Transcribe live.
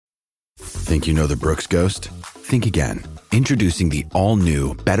Think you know the Brooks Ghost? Think again. Introducing the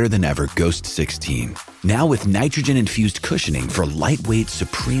all-new, better-than-ever Ghost 16. Now with nitrogen-infused cushioning for lightweight,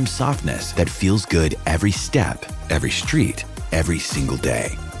 supreme softness that feels good every step, every street, every single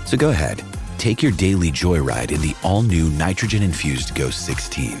day. So go ahead, take your daily joyride in the all-new nitrogen-infused Ghost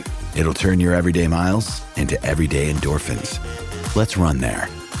 16. It'll turn your everyday miles into everyday endorphins. Let's run there.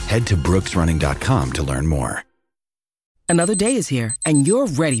 Head to brooksrunning.com to learn more. Another day is here, and you're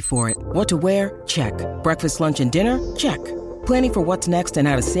ready for it. What to wear? Check. Breakfast, lunch, and dinner? Check. Planning for what's next and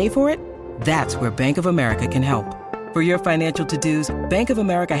how to save for it? That's where Bank of America can help. For your financial to-dos, Bank of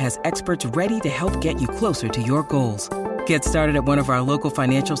America has experts ready to help get you closer to your goals. Get started at one of our local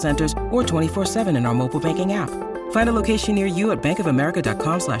financial centers or 24/7 in our mobile banking app. Find a location near you at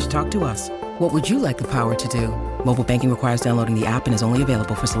bankofamerica.com/talktous. What would you like the power to do? Mobile banking requires downloading the app and is only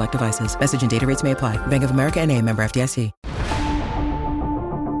available for select devices. Message and data rates may apply. Bank of America N.A., member FDIC.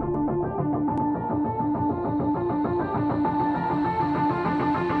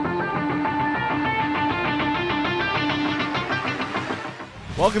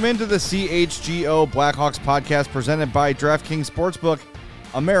 Welcome into the CHGO Blackhawks podcast presented by DraftKings Sportsbook,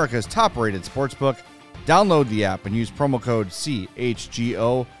 America's top-rated sportsbook. Download the app and use promo code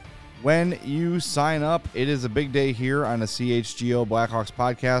CHGO when you sign up. It is a big day here on the CHGO Blackhawks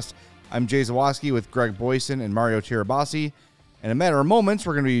podcast. I'm Jay Zawoski with Greg Boyson and Mario Tirabassi. In a matter of moments,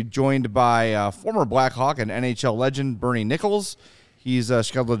 we're going to be joined by former Blackhawk and NHL legend Bernie Nicholls. He's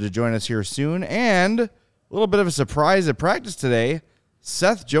scheduled to join us here soon. And a little bit of a surprise at practice today.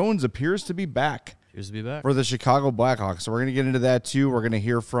 Seth Jones appears to be back. For the Chicago Blackhawks. So we're going to get into that too. We're going to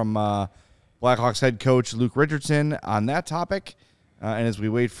hear from Blackhawks head coach Luke Richardson on that topic. And as we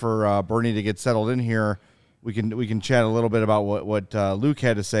wait for Bernie to get settled in here, we can chat a little bit about what Luke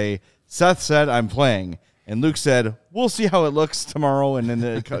had to say. Seth said, "I'm playing." And Luke said, "We'll see how it looks tomorrow and in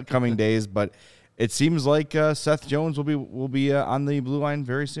the coming days." But it seems like Seth Jones will be on the blue line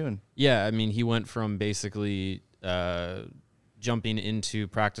very soon. Yeah, I mean, he went from basically jumping into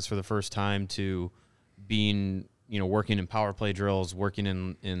practice for the first time to being, working in power play drills, working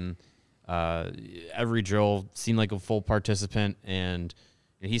in every drill, seemed like a full participant. And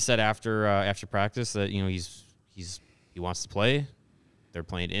he said after practice that he wants to play. They're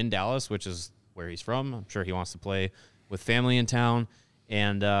playing in Dallas, which is where he's from. I'm sure he wants to play with family in town,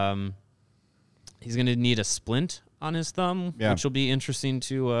 and he's going to need a splint on his thumb, which will be interesting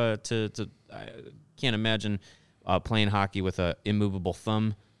to I can't imagine playing hockey with a immovable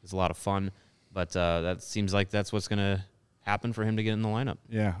thumb. Is a lot of fun, but that seems like that's what's going to happen for him to get in the lineup.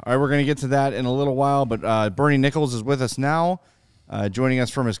 Yeah. All right, we're going to get to that in a little while, but Bernie Nicholls is with us now, joining us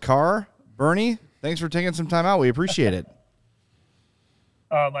from his car. Bernie, thanks for taking some time out. We appreciate it.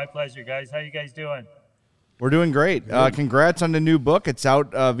 My pleasure, guys. How you guys doing? We're doing great. Congrats on the new book. It's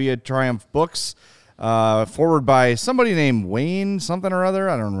out via Triumph Books, forward by somebody named Wayne something or other.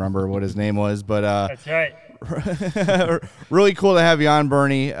 I don't remember what his name was, but that's right. Really cool to have you on,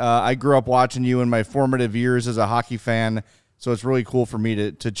 Bernie. I grew up watching you in my formative years as a hockey fan, so it's really cool for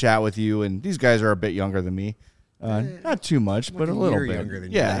me to chat with you. And these guys are a bit younger than me. Not too much, but a little bit. Younger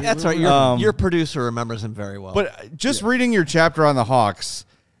than you. That's right. Your producer remembers him very well. But just reading your chapter on the Hawks,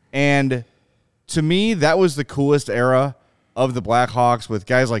 and to me, that was the coolest era of the Blackhawks with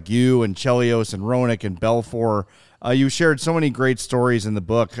guys like you and Chelios and Roenick and Belfour. You shared so many great stories in the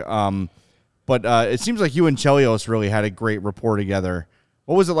book. But it seems like you and Chelios really had a great rapport together.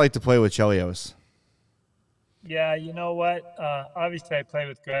 What was it like to play with Chelios? Yeah, you know what? Obviously, I played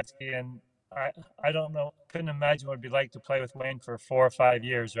with Gretzky, and I don't know, couldn't imagine what it'd be like to play with Wayne for 4 or 5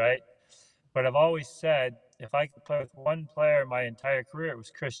 years, right? But I've always said, if I could play with one player my entire career, it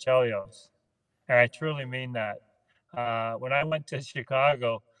was Chris Chelios. And I truly mean that. When I went to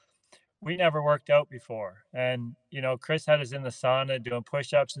Chicago, we never worked out before. And, Chris had us in the sauna doing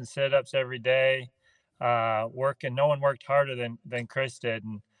push-ups and sit-ups every day, working. No one worked harder than Chris did.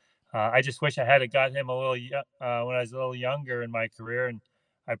 And I just wish I had got him a little when I was a little younger in my career, and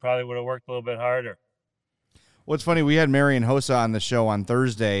I probably would have worked a little bit harder. Well, it's funny. We had Marian Hossa on the show on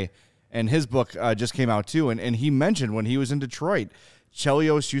Thursday, and his book just came out too. And he mentioned when he was in Detroit,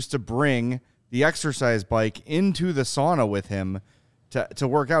 Chelios used to bring the exercise bike into the sauna with him to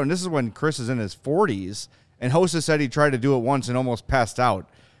work out. And this is when Chris is in his 40s. And Hossa said he tried to do it once and almost passed out.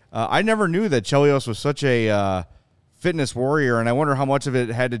 I never knew that Chelios was such a fitness warrior, and I wonder how much of it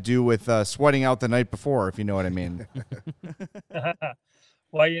had to do with sweating out the night before, if you know what I mean.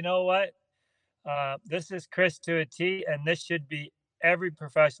 Well, you know what? This is Chris to a T, and this should be every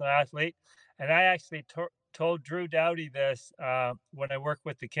professional athlete. And I actually told Drew Doughty this when I worked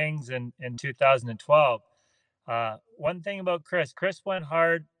with the Kings in 2012. One thing about Chris went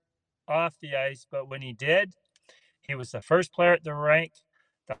hard off the ice, but when he did, he was the first player at the rink,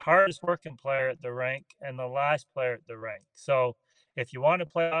 the hardest working player at the rink, and the last player at the rink. So if you want to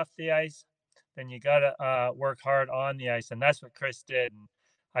play off the ice, then you got to work hard on the ice. And that's what Chris did. And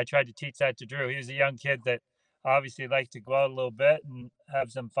I tried to teach that to Drew. He was a young kid that obviously liked to go out a little bit and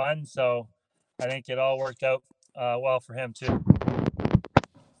have some fun. So I think it all worked out well for him too.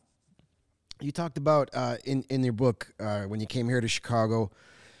 You talked about in your book when you came here to Chicago,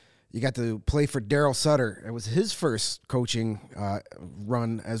 you got to play for Daryl Sutter. It was his first coaching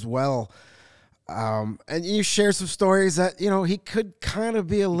run as well. And you share some stories that, he could kind of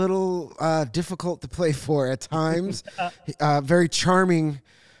be a little difficult to play for at times. Very charming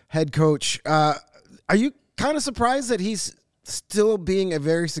head coach. Are you kind of surprised that he's still being a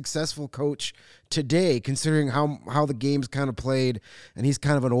very successful coach today, considering how the game's kind of played, and he's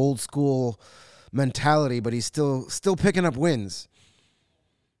kind of an old school mentality, but he's still picking up wins?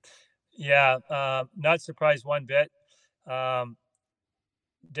 Yeah, not surprised one bit.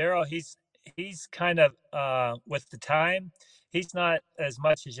 Daryl, he's kind of with the time, he's not as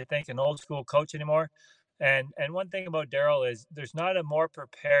much as you think an old school coach anymore. And one thing about Daryl is there's not a more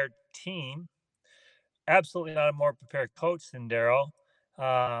prepared team, absolutely not a more prepared coach than Daryl.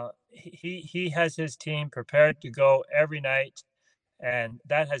 He has his team prepared to go every night, and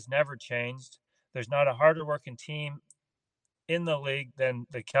that has never changed. There's not a harder working team in the league than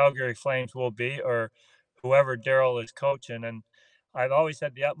the Calgary Flames will be, or whoever Daryl is coaching. And I've always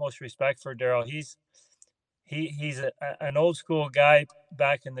had the utmost respect for Daryl. He's an old school guy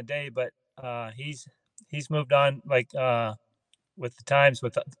back in the day, but he's moved on with the times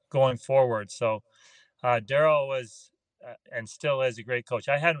with going forward. So Daryl was and still is a great coach.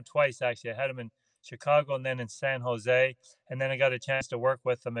 I had him twice actually. I had him in Chicago and then in San Jose, and then I got a chance to work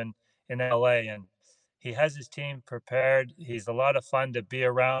with him in LA. And he has his team prepared. He's a lot of fun to be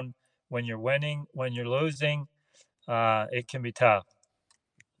around when you're winning. When you're losing, it can be tough.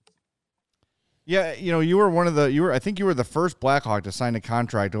 Yeah, I think you were the first Blackhawk to sign a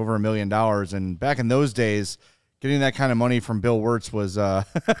contract over $1 million, and back in those days, getting that kind of money from Bill Wirtz was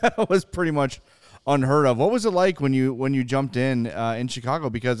was pretty much unheard of. What was it like when you jumped in Chicago?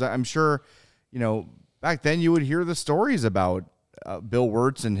 Because I'm sure, back then you would hear the stories about Bill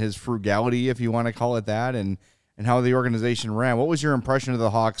Wirtz and his frugality, if you want to call it that, and how the organization ran. What was your impression of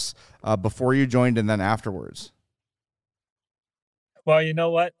the Hawks before you joined and then afterwards? Well, you know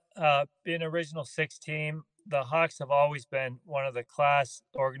what? Being original six team, the Hawks have always been one of the class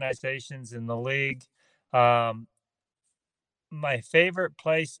organizations in the league. My favorite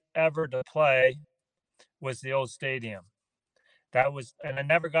place ever to play was the old stadium. And I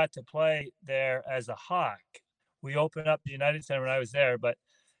never got to play there as a Hawk. We opened up the United Center when I was there, but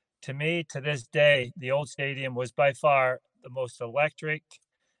to me, to this day, the old stadium was by far the most electric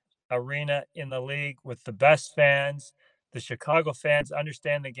arena in the league with the best fans. The Chicago fans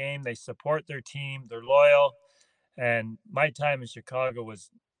understand the game. They support their team. They're loyal. And my time in Chicago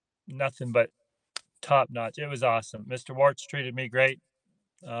was nothing but top notch. It was awesome. Mr. Wirtz treated me great.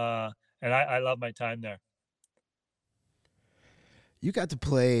 And I love my time there. You got to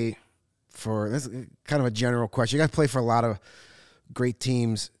play for, this is kind of a general question. You got to play for a lot of great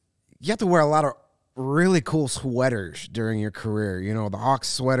teams. You have to wear a lot of really cool sweaters during your career. The Hawks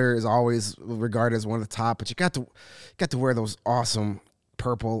sweater is always regarded as one of the top, but you got to wear those awesome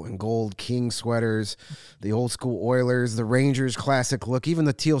purple and gold King sweaters, the old school Oilers, the Rangers classic look, even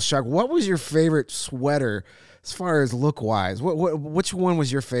the teal shark. What was your favorite sweater as far as look wise? Which one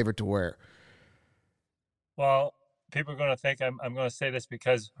was your favorite to wear? Well, people are going to think I'm going to say this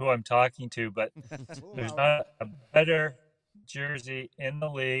because who I'm talking to, but there's not a better jersey in the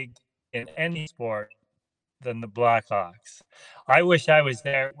league in any sport than the Blackhawks. I wish I was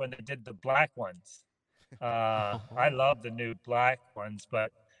there when they did the black ones. I love the new black ones,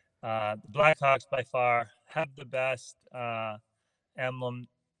 but the Blackhawks by far have the best emblem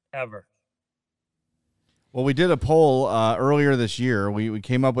ever. Well, we did a poll earlier this year. We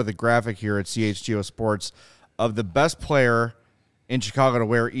came up with a graphic here at CHGO Sports of the best player in Chicago to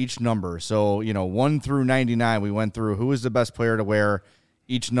wear each number. So, 1 through 99, we went through who is the best player to wear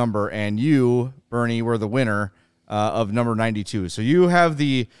each number, and you, Bernie, were the winner of number 92. So you have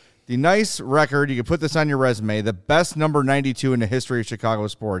the nice record. You can put this on your resume, the best number 92 in the history of Chicago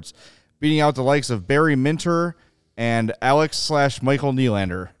sports, beating out the likes of Barry Minter and Alex/Michael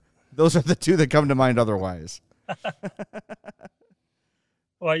Nylander. Those are the two that come to mind otherwise.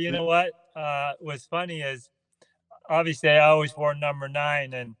 Well, you know what? What's funny is, obviously, I always wore number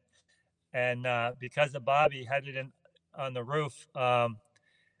 9, and because of Bobby had it on the roof,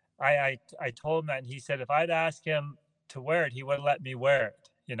 I told him that, and he said if I'd asked him to wear it, he wouldn't let me wear it.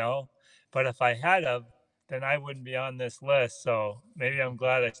 But if I had of, then I wouldn't be on this list. So maybe I'm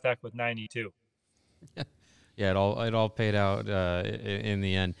glad I stuck with 92. Yeah, it all paid out in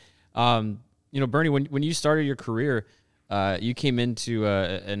the end. Bernie, when you started your career, you came into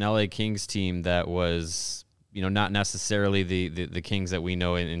an LA Kings team that was, not necessarily the Kings that we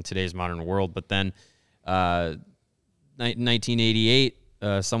know in today's modern world. But then, 1988,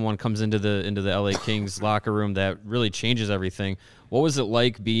 someone comes into the LA Kings locker room that really changes everything. What was it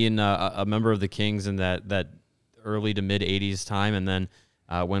like being a member of the Kings in that early to mid '80s time, and then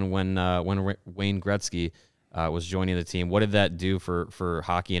when Wayne Gretzky was joining the team? What did that do for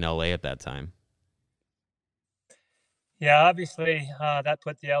hockey in LA at that time? Yeah, obviously that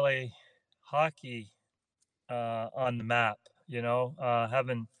put the LA hockey on the map.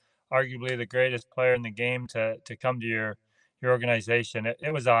 Having arguably the greatest player in the game to come to your organization,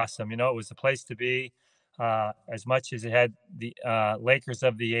 it was awesome. It was the place to be. As much as it had the Lakers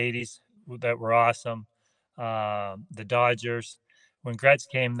of the '80s that were awesome, the Dodgers. When Gretz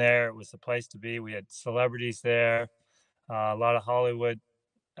came there, it was the place to be. We had celebrities there, a lot of Hollywood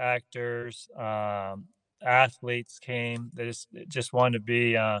actors, athletes came. They just wanted to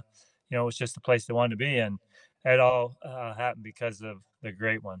be, it was just the place they wanted to be, and it all happened because of the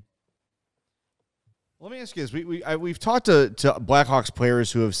great one. Let me ask you this: we've talked to Blackhawks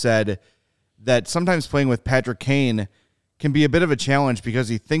players who have said that sometimes playing with Patrick Kane can be a bit of a challenge because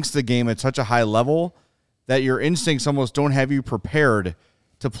he thinks the game at such a high level that your instincts almost don't have you prepared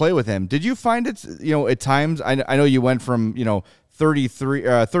to play with him. Did you find it, at times, I know you went from,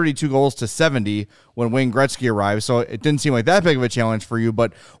 32 goals to 70 when Wayne Gretzky arrived, so it didn't seem like that big of a challenge for you,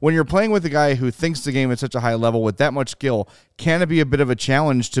 but when you're playing with a guy who thinks the game at such a high level with that much skill, can it be a bit of a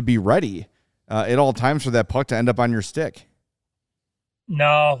challenge to be ready at all times for that puck to end up on your stick?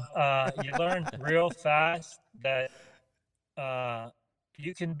 No, you learn real fast that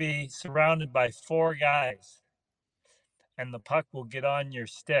you can be surrounded by four guys and the puck will get on your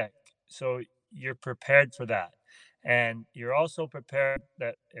stick. So you're prepared for that. And you're also prepared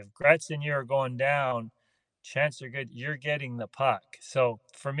that if Gretz and you are going down, chances are good you're getting the puck. So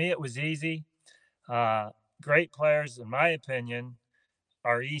for me, it was easy. Great players, in my opinion,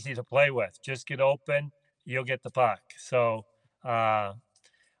 are easy to play with. Just get open, you'll get the puck. So I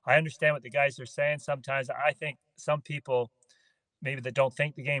understand what the guys are saying. Sometimes I think some people maybe that don't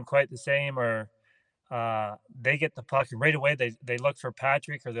think the game quite the same, or they get the puck and right away they look for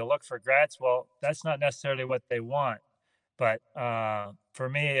Patrick or they'll look for Gretz. Well, that's not necessarily what they want. But for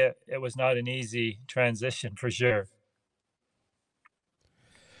me, it was not an easy transition for sure.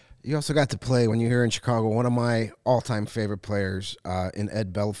 You also got to play, when you're here in Chicago, one of my all-time favorite players in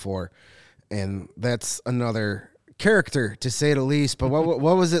Ed Belfour, and that's another character, to say the least. But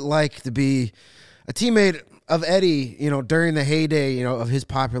what was it like to be a teammate of Eddie, during the heyday, of his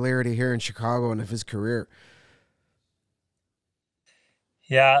popularity here in Chicago and of his career?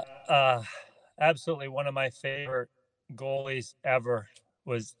 Yeah, absolutely. One of my favorite goalies ever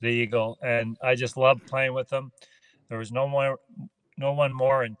was the Eagle, and I just loved playing with him. There was no one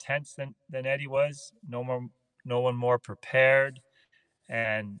more intense than Eddie was. No one more prepared.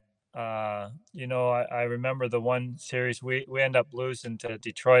 And I remember the one series we ended up losing to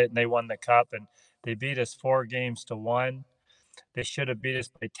Detroit, and they won the cup, and they beat us 4-1. They should have beat us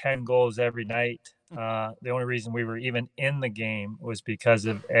by 10 goals every night. The only reason we were even in the game was because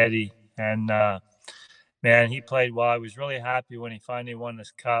of Eddie. And man, he played well. I was really happy when he finally won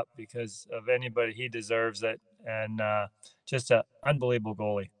this cup because of anybody. He deserves it. And just an unbelievable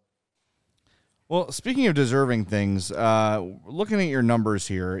goalie. Well, speaking of deserving things, looking at your numbers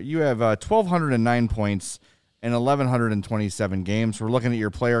here, you have 1,209 points in 1,127 games. We're looking at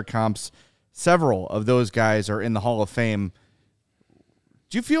your player comps. Several of those guys are in the Hall of Fame.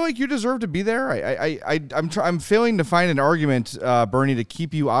 Do you feel like you deserve to be there? I'm failing to find an argument, Bernie, to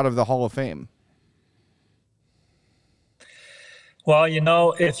keep you out of the Hall of Fame. Well,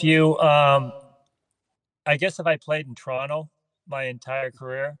 if you, I guess if I played in Toronto my entire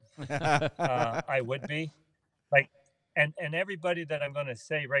career, I would be. Like, and everybody that I'm going to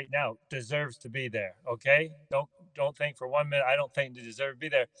say right now deserves to be there. Okay, don't think for 1 minute I don't think they deserve to be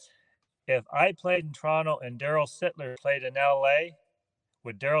there. If I played in Toronto and Daryl Sittler played in LA,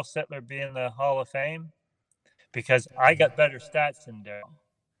 would Daryl Sittler be in the Hall of Fame? Because I got better stats than Daryl.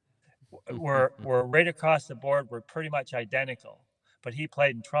 We're right across the board. We're pretty much identical, but he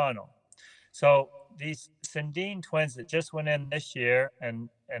played in Toronto. So these Sundin twins that just went in this year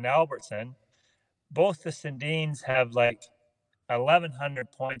and Albertson, both the Sundins have like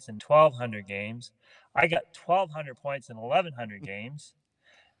 1,100 points in 1,200 games. I got 1,200 points in 1,100 games.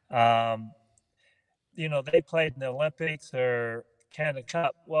 They played in the Olympics or Canada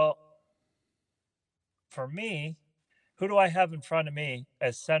Cup. Well, for me, who do I have in front of me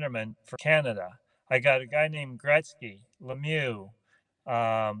as centerman for Canada? I got a guy named Gretzky, Lemieux,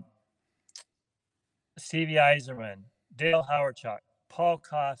 Stevie Yzerman, Dale Hawerchuk, Paul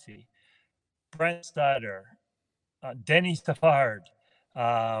Coffey, Brent Sutter, Denny Savard,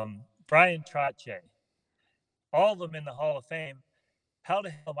 Brian Trottier, all of them in the Hall of Fame. How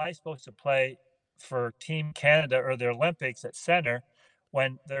the hell am I supposed to play for Team Canada or the Olympics at center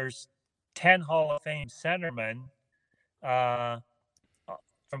when there's 10 Hall of Fame centermen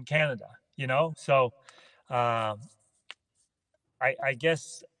from Canada, you know? So I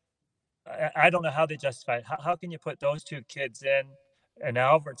guess I don't know how they justify it. How can you put those two kids in and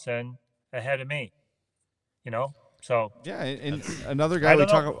Albertson ahead of me, you know? So yeah, and another guy we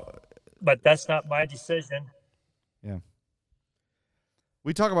talk about, but that's not my decision. Yeah.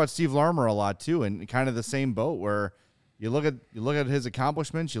 We talk about Steve Larmer a lot too, and kind of the same boat where you look at his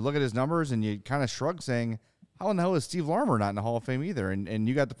accomplishments, you look at his numbers, and you kind of shrug, saying, "How in the hell is Steve Larmer not in the Hall of Fame either?" And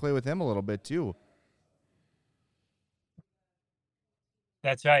you got to play with him a little bit too.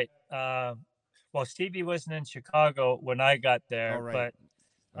 That's right. Well, Stevie wasn't in Chicago when I got there, right.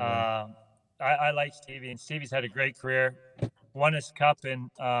 But I like Stevie, and Stevie's had a great career. Won his cup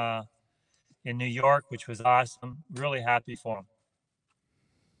in New York, which was awesome. Really happy for him.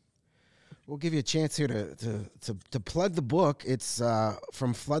 We'll give you a chance here to plug the book. It's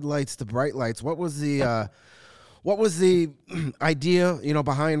From Floodlights to Bright Lights. What was the idea,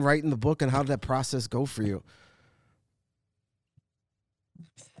 behind writing the book, and how did that process go for you?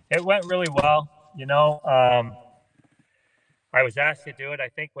 It went really well. I was asked to do it. I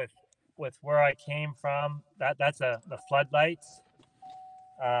think with where I came from, that's the floodlights.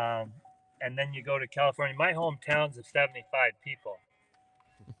 And then you go to California. My hometown's of 75 people.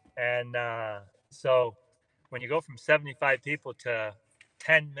 And so when you go from 75 people to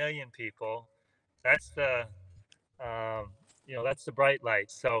 10 million people, that's the bright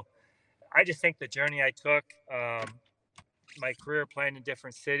lights. So I just think the journey I took, my career playing in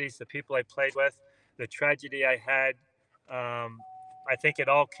different cities, the people I played with, the tragedy I had, I think it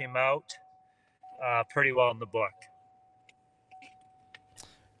all came out pretty well in the book.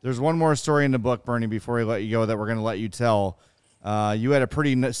 There's one more story in the book, Bernie, before we let you go, that we're going to let you tell. You had a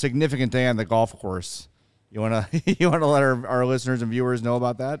pretty significant day on the golf course. You want to let our listeners and viewers know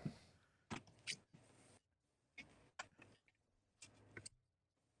about that?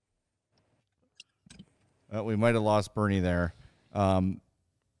 Well, we might have lost Bernie there.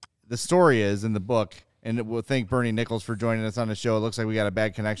 The story is in the book, and we'll thank Bernie Nichols for joining us on the show. It looks like we got a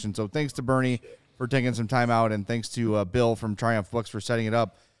bad connection, so thanks to Bernie for taking some time out, and thanks to Bill from Triumph Books for setting it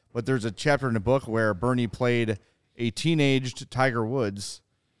up. But there's a chapter in the book where Bernie played a teenaged Tiger Woods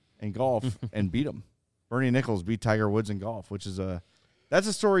in golf and beat him. Bernie Nichols beat Tiger Woods in golf, which is that's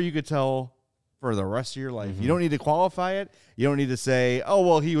a story you could tell for the rest of your life. Mm-hmm. You don't need to qualify it. You don't need to say, oh,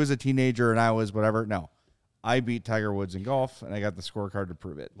 well, he was a teenager and I was whatever. No, I beat Tiger Woods in golf and I got the scorecard to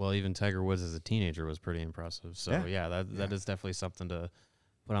prove it. Well, even Tiger Woods as a teenager was pretty impressive. So that is definitely something to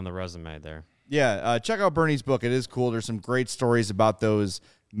put on the resume there. Yeah. Check out Bernie's book. It is cool. There's some great stories about those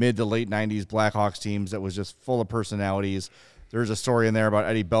mid to late 90s Blackhawks teams that was just full of personalities. There's a story in there about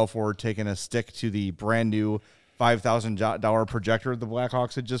Eddie Belfour taking a stick to the brand new $5,000 projector the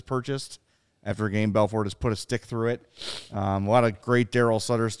Blackhawks had just purchased. After a game, Belfour just put a stick through it. A lot of great Daryl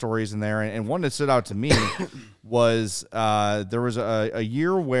Sutter stories in there. And one that stood out to me was there was a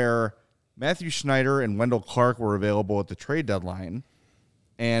year where Matthew Schneider and Wendell Clark were available at the trade deadline.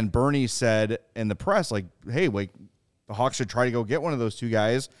 And Bernie said in the press, like, hey, the Hawks should try to go get one of those two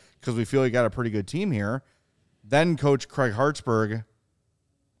guys because we feel we got a pretty good team here. Then Coach Craig Hartsburg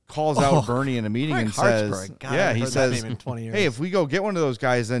calls out Bernie in a meeting and says, he says, hey, if we go get one of those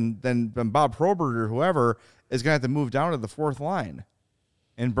guys, then Bob Probert or whoever is going to have to move down to the fourth line.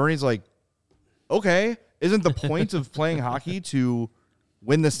 And Bernie's like, okay, isn't the point of playing hockey to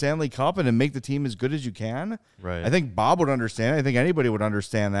win the Stanley Cup and to make the team as good as you can? Right. I think Bob would understand. I think anybody would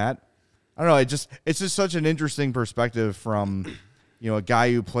understand that. I don't know. It's just such an interesting perspective from, a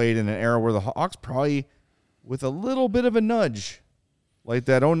guy who played in an era where the Hawks probably, with a little bit of a nudge, like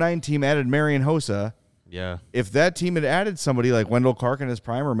that 2009 team added Marian Hossa. Yeah. If that team had added somebody like Wendell Clark in his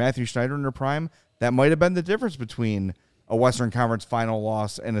prime or Matthew Schneider in their prime, that might have been the difference between a Western Conference final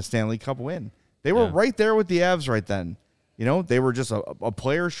loss and a Stanley Cup win. They were right there with the Avs right then. They were just a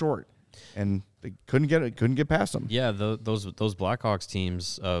player short, and they couldn't get past them. Yeah, those Blackhawks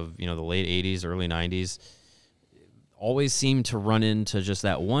teams of the late 80s, early 90s always seemed to run into just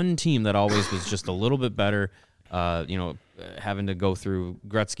that one team that always was just a little bit better. Having to go through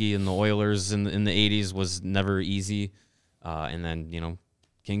Gretzky and the Oilers in the 80s was never easy. And then,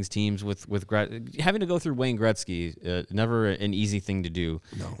 Kings teams with having to go through Wayne Gretzky, never an easy thing to do.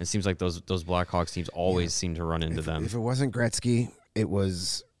 No. It seems like those Blackhawks teams always seem to run into them. If it wasn't Gretzky, it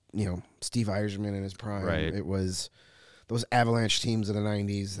was, Steve Yzerman in his prime. Right. It was those Avalanche teams of the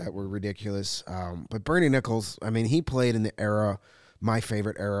 90s that were ridiculous. But Bernie Nichols, he played in the era, my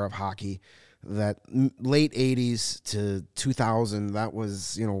favorite era of hockey, that late 80s to 2000, that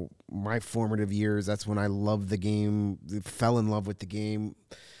was, my formative years. That's when I loved the game, fell in love with the game.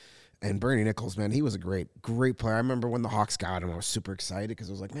 And Bernie Nichols, man, he was a great player. I remember when the Hawks got him, I was super excited because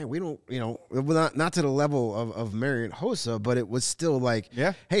I was like, man, we don't, not to the level of Marian Hossa, but it was still like,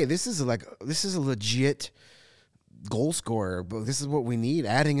 hey, this is a legit goal scorer. But this is what we need.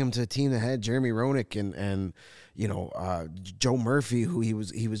 Adding him to a team that had Jeremy Roenick and Joe Murphy, who he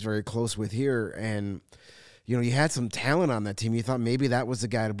was very close with here, and you had some talent on that team. You thought maybe that was the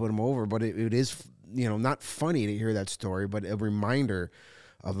guy to put him over, but it is not funny to hear that story, but a reminder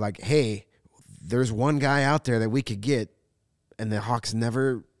of like, hey, there's one guy out there that we could get, and the Hawks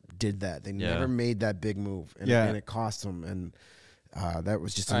never did that. They never made that big move, and it cost them. And that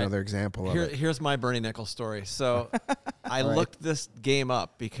was just another example of it. Here's my Bernie Nichols story. So I looked this game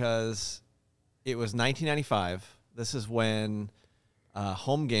up because it was 1995. This is when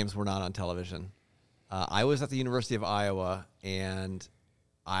home games were not on television. I was at the University of Iowa, and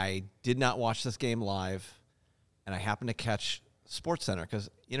I did not watch this game live, and I happened to catch SportsCenter because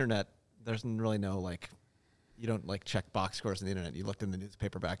internet, there's really no, you don't, check box scores on the internet. You looked in the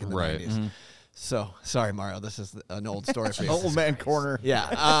newspaper back in the 90s. Mm-hmm. So, sorry, Mario, this is an old story for you. Old man corner.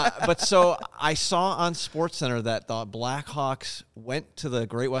 Yeah. But so I saw on SportsCenter that the Blackhawks went to the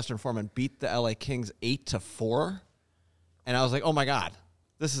Great Western Forum and beat the LA Kings 8-4. And I was like, oh, my God,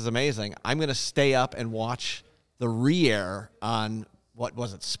 this is amazing. I'm going to stay up and watch the re-air on, what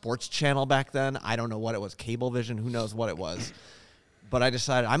was it, Sports Channel back then? I don't know what it was, Cablevision, who knows what it was. But I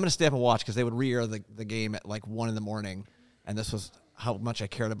decided I'm going to stay up and watch because they would re-air the game at 1 in the morning. And this was how much I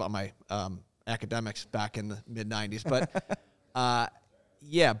cared about my academics back in the mid-'90s. But,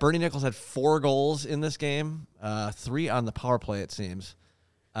 Bernie Nichols had 4 goals in this game, 3 on the power play, it seems.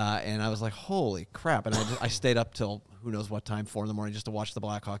 And I was like, holy crap. And I stayed up till who knows what time, 4 in the morning, just to watch the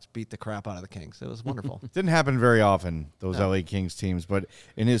Blackhawks beat the crap out of the Kings. It was wonderful. Didn't happen very often, those LA Kings teams. But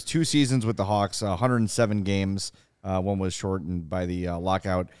in his 2 seasons with the Hawks, 107 games, one was shortened by the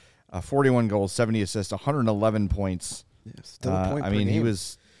lockout, 41 goals, 70 assists, 111 points. Yeah, still a point per game. He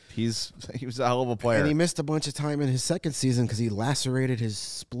was a hell of a player. And he missed a bunch of time in his second season because he lacerated his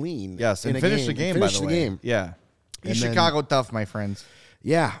spleen. Yes, and finished the game, by the way. Yeah. He's Chicago tough, my friends.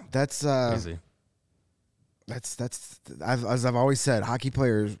 Yeah, that's easy. As I've always said, hockey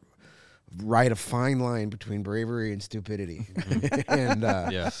players ride a fine line between bravery and stupidity. And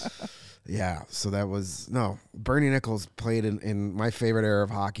so that was Bernie Nichols played in my favorite era of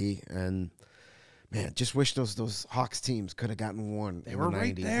hockey, and man, just wish those Hawks teams could have gotten one. They were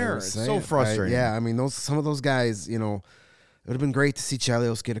right there. It's so it, frustrating. Right? Yeah, some of those guys, it would have been great to see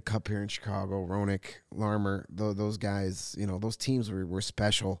Chelios get a cup here in Chicago. Roenick, Larmer, those guys, those teams were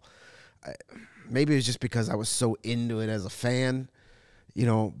special. Maybe it was just because I was so into it as a fan,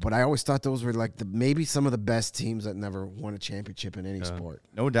 but I always thought those were maybe some of the best teams that never won a championship in any sport.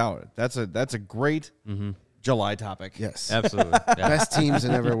 No doubt. That's a great July topic. Yes. Absolutely. Yeah. Best teams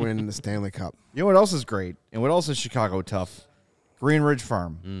that ever win the Stanley Cup. You know what else is great and what else is Chicago tough? Green Ridge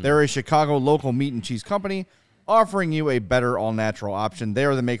Farm. They're a Chicago local meat and cheese company offering you a better all-natural option. They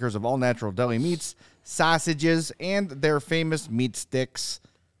are the makers of all-natural deli meats, sausages, and their famous meat sticks.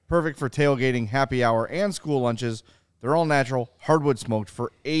 Perfect for tailgating, happy hour, and school lunches. They're all natural, hardwood smoked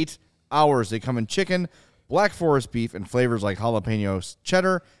for 8 hours. They come in chicken, black forest beef, and flavors like jalapeno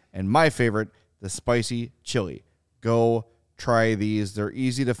cheddar, and my favorite, the spicy chili. Go try these. They're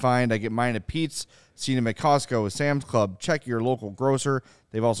easy to find. I get mine at Pete's, seen them at Costco, Sam's Club. Check your local grocer.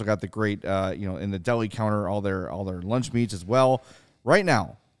 They've also got the great, in the deli counter, all their lunch meats as well. Right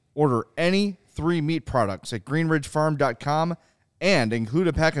now, order any 3 meat products at greenridgefarm.com and include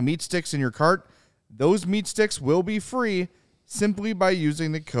a pack of meat sticks in your cart. Those meat sticks will be free simply by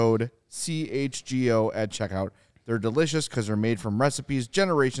using the code CHGO at checkout. They're delicious because they're made from recipes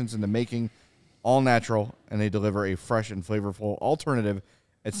generations in the making, all natural, and they deliver a fresh and flavorful alternative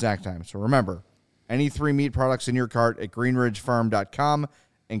at snack time. So remember, any 3 meat products in your cart at greenridgefarm.com,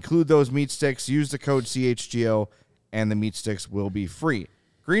 include those meat sticks, use the code CHGO, and the meat sticks will be free.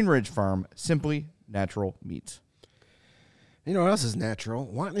 Green Ridge Farm, simply natural meats. You know what else is natural?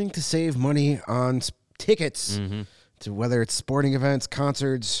 Wanting to save money on tickets to whether it's sporting events,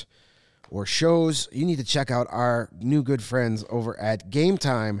 concerts, or shows, you need to check out our new good friends over at Game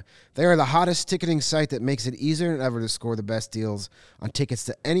Time. They are the hottest ticketing site that makes it easier than ever to score the best deals on tickets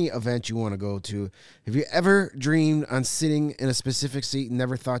to any event you want to go to. Have you ever dreamed on sitting in a specific seat and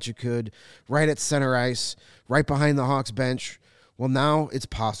never thought you could, right at center ice, right behind the Hawks bench? Well, now it's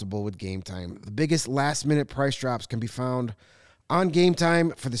possible with Game Time. The biggest last-minute price drops can be found on Game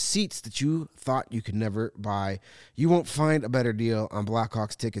Time for the seats that you thought you could never buy. You won't find a better deal on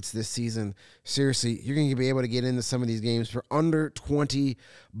Blackhawks tickets this season. Seriously, you're going to be able to get into some of these games for under $20.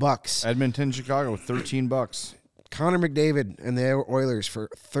 Edmonton, Chicago, $13. Connor McDavid and the Oilers for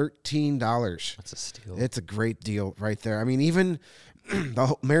 $13. That's a steal. It's a great deal right there. I mean, even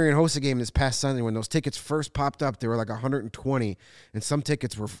the Marion Hossa game this past Sunday, when those tickets first popped up, they were like $120, and some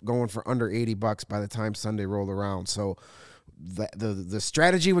tickets were going for under $80 by the time Sunday rolled around. So the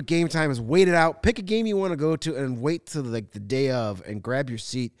strategy with Game Time is wait it out, pick a game you want to go to, and wait till the day of and grab your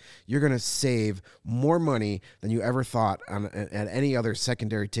seat. You're going to save more money than you ever thought at any other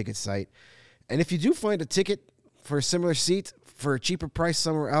secondary ticket site. And if you do find a ticket for a similar seat for a cheaper price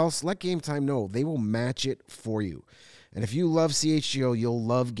somewhere else, let Game Time know. They will match it for you. And if you love CHGO, you'll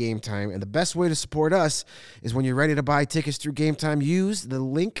love Game Time. And the best way to support us is when you're ready to buy tickets through Game Time, use the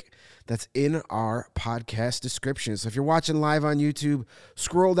link that's in our podcast description. So if you're watching live on YouTube,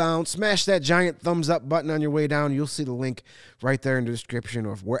 scroll down, smash that giant thumbs up button on your way down. You'll see the link right there in the description,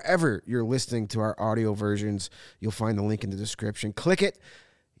 or wherever you're listening to our audio versions, you'll find the link in the description. Click it.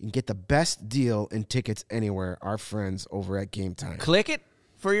 You can get the best deal in tickets anywhere. Our friends over at Game Time. Click it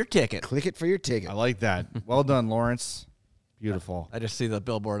for your ticket. Click it for your ticket. I like that. Well done, Lawrence. Beautiful. I just see the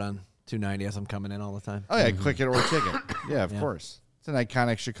billboard on 290 as I'm coming in all the time. Oh, yeah, click it or ticket. Yeah, of course. It's an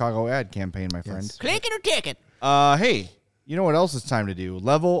iconic Chicago ad campaign, my friend. Click it or ticket. Hey, you know what else it's time to do?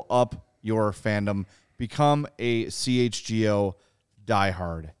 Level up your fandom. Become a CHGO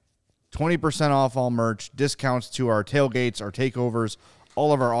diehard. 20% off all merch, discounts to our tailgates, our takeovers,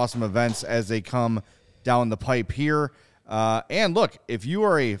 all of our awesome events as they come down the pipe here. And look, if you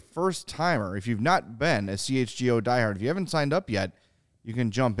are a first-timer, if you've not been a CHGO diehard, if you haven't signed up yet, you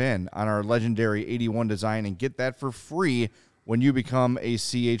can jump in on our legendary 81 design and get that for free when you become a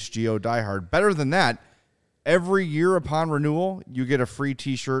CHGO diehard. Better than that, every year upon renewal, you get a free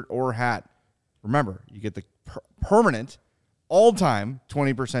T-shirt or hat. Remember, you get the permanent, all-time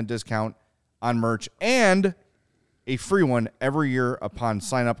 20% discount on merch and a free one every year upon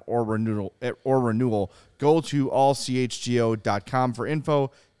sign-up or renewal. Go to allchgo.com for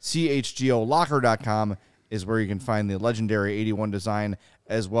info. CHGOlocker.com is where you can find the legendary 81 design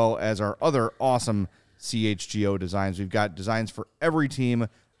as well as our other awesome CHGO designs. We've got designs for every team,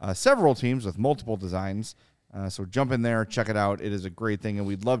 several teams with multiple designs. So jump in there, check it out. It is a great thing, and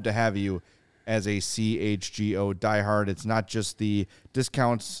we'd love to have you as a CHGO diehard. It's not just the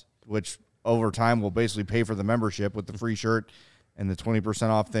discounts, which over time will basically pay for the membership with the free shirt and the 20%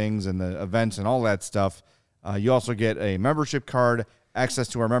 off things and the events and all that stuff. You also get a membership card, access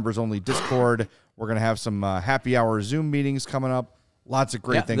to our members-only Discord. We're going to have some happy hour Zoom meetings coming up. Lots of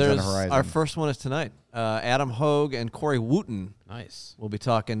great things on the horizon. Our first one is tonight. Adam Hogue and Corey Wooten. Nice. We'll be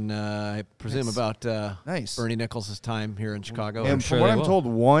talking, I presume, about Bernie Nichols' time here in Chicago. And from what I'm told,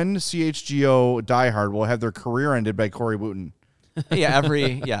 one CHGO diehard will have their career ended by Corey Wooten. I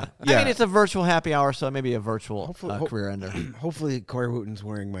mean, it's a virtual happy hour, so maybe a virtual career ender. Hopefully, Corey Wooten's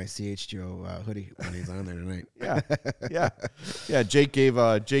wearing my CHGO hoodie when he's on there tonight. Yeah. Jake gave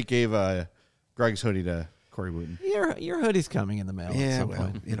Greg's hoodie to Corey Wooten. Your hoodie's coming in the mail at some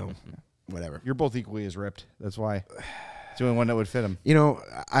point. Whatever. You're both equally as ripped. That's why. It's the only one that would fit him.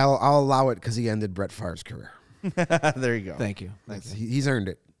 I'll allow it because he ended Brett Favre's career. There you go. Thank you. He's earned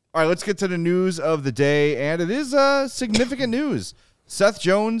it. All right, let's get to the news of the day, and it is significant news. Seth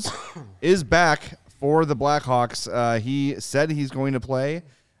Jones is back for the Blackhawks. He said he's going to play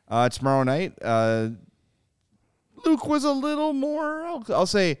tomorrow night. Luke was a little more, I'll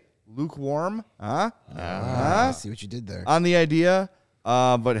say, lukewarm. I see what you did there. On the idea.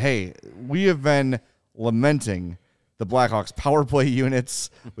 But, hey, we have been lamenting the Blackhawks power play units.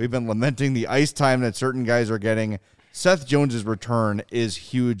 We've been lamenting the ice time that certain guys are getting. Seth Jones's return is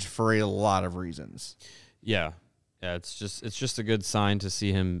huge for a lot of reasons. Yeah, it's just a good sign to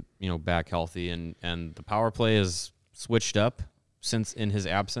see him, back healthy, and the power play is switched up since in his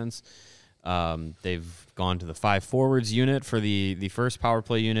absence. They've gone to the 5 forwards unit for the first power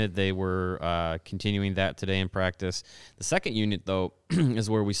play unit. They were continuing that today in practice. The second unit, though, is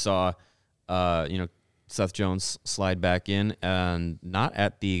where we saw, Seth Jones slide back in, and not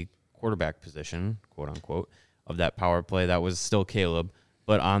at the quarterback position, quote unquote, of that power play. That was still Caleb,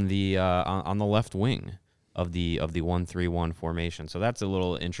 but on the left wing. of the 1-3-1 formation. So that's a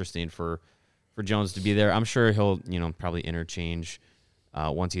little interesting for Jones to be there. I'm sure he'll probably interchange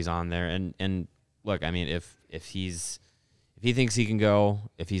once he's on there. And look, I mean, if he thinks he can go,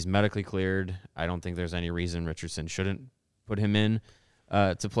 if he's medically cleared, I don't think there's any reason Richardson shouldn't put him in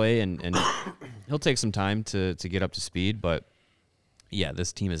to play, and he'll take some time to get up to speed. But yeah,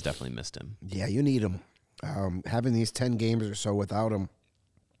 this team has definitely missed him. Yeah, you need him. Having these 10 games or so without him,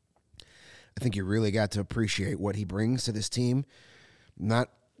 I think you really got to appreciate what he brings to this team. Not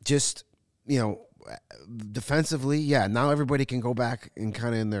just, defensively, yeah, now everybody can go back and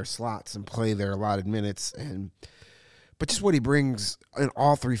kind of in their slots and play their allotted minutes, but just what he brings in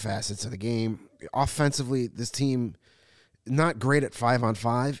all three facets of the game. Offensively, this team not great at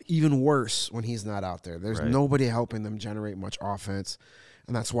 5-on-5, even worse when he's not out there. There's nobody helping them generate much offense,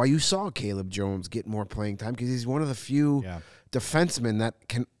 and that's why you saw Caleb Jones get more playing time, because he's one of the few defensemen that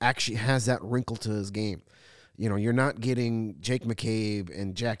can actually has that wrinkle to his game. You're not getting Jake McCabe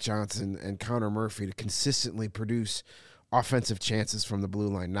and Jack Johnson and Connor Murphy to consistently produce offensive chances from the blue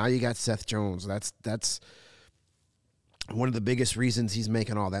line. Now you got Seth Jones. That's one of the biggest reasons he's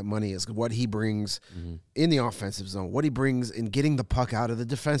making all that money is what he brings in the offensive zone, what he brings in getting the puck out of the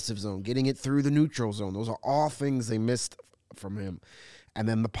defensive zone, getting it through the neutral zone. Those are all things they missed from him. And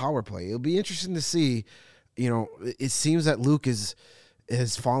then the power play. It'll be interesting to see. It seems that Luke has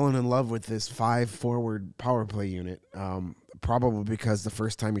fallen in love with this 5-forward power play unit, probably because the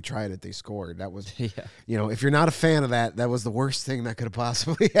first time he tried it, they scored. That was, if you're not a fan of that, that was the worst thing that could have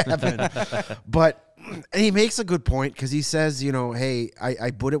possibly happened. But he makes a good point because he says, hey,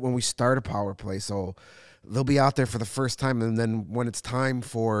 I put it when we start a power play, so they'll be out there for the first time, and then when it's time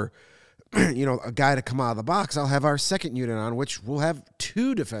for a guy to come out of the box, I'll have our second unit on, which will have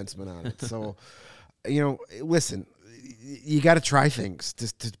 2 defensemen on it. So, listen, you got to try things.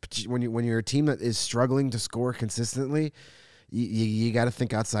 When you're a team that is struggling to score consistently, you got to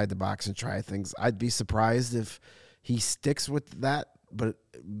think outside the box and try things. I'd be surprised if he sticks with that, but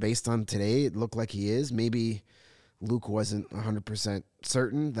based on today, it looked like he is. Maybe Luke wasn't 100%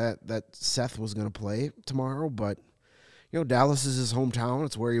 certain that Seth was going to play tomorrow, but Dallas is his hometown.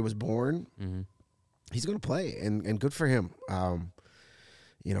 It's where he was born. Mm-hmm. He's going to play, and good for him.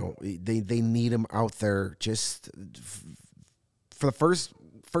 They need him out there just for the first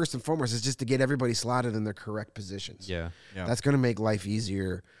and foremost is just to get everybody slotted in their correct positions. Yeah. That's going to make life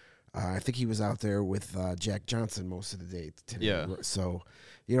easier. I think he was out there with Jack Johnson most of the day today. Yeah. So,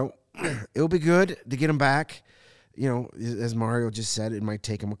 it'll be good to get him back. As Mario just said, it might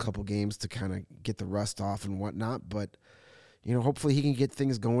take him a couple games to kind of get the rust off and whatnot, but hopefully he can get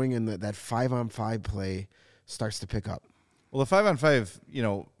things going and that 5-on-5 play starts to pick up. Well, the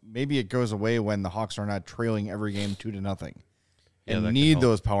 5-on-5, maybe it goes away when the Hawks are not trailing every game 2-0, and need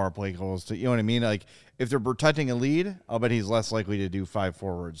those power play goals to, you know what I mean? Like if they're protecting a lead, I'll bet he's less likely to do 5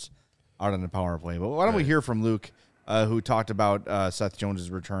 forwards out on the power play. But why don't we hear from Luke, who talked about Seth Jones'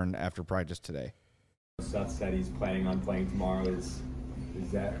 return after practice today? Seth said he's planning on playing tomorrow. Is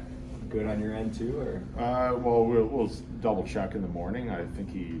that good on your end too, or? Well, we'll double check in the morning. I think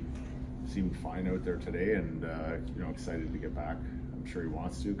he seemed fine out there today, and excited to get back. I'm sure he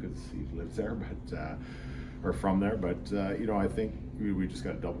wants to because he lives there, or from there. But I think we just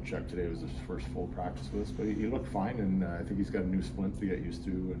got to double check today. It was his first full practice with us, but he looked fine, and I think he's got a new splint to get used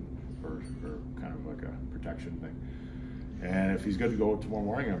to, and or kind of like a protection thing. And if he's good to go tomorrow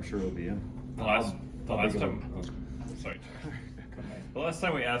morning, I'm sure he'll be in. The last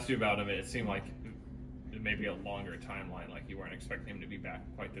time we asked you about him, it seemed like it may be a longer timeline. Like you weren't expecting him to be back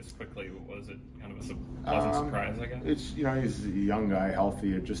quite this quickly. Was it kind of a pleasant surprise, I guess? It's he's a young guy,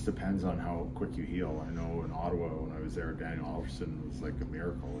 healthy. It just depends on how quick you heal. I know in Ottawa when I was there, Daniel Alfredsson was like a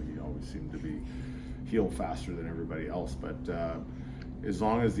miracle. He always seemed to be healed faster than everybody else. But as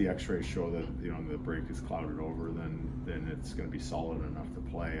long as the X-rays show that the break is clouded over, then it's going to be solid enough to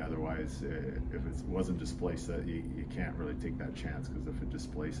play. Otherwise, if it wasn't displaced, that you can't really take that chance, because if it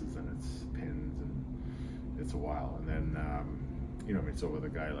displaces, then it's pins and it's a while. And then so with a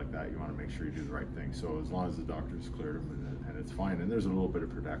guy like that, you want to make sure you do the right thing. So as long as the doctors cleared him and it's fine, and there's a little bit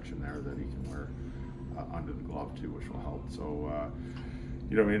of protection there that he can wear under the glove too, which will help. So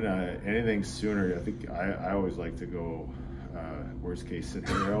anything sooner. I think I always like to go worst case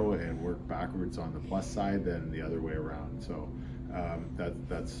scenario and work backwards on the plus side than the other way around. So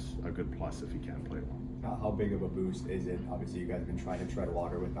that's a good plus if he can play well. How big of a boost is it? Obviously, you guys have been trying to tread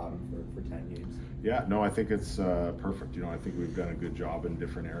water without him for 10 games. Yeah, no, I think it's perfect. I think we've done a good job in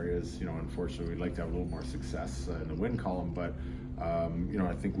different areas. Unfortunately, we'd like to have a little more success in the win column, but I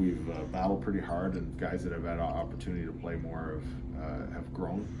think we've battled pretty hard, and guys that have had an opportunity to play more have have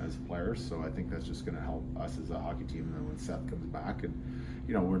grown as players. So I think that's just going to help us as a hockey team. And then when Seth comes back, and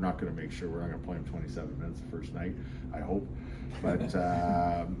we're not going to make sure we're not going to play him 27 minutes the first night, I hope. But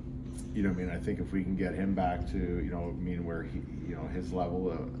I think if we can get him back to where he his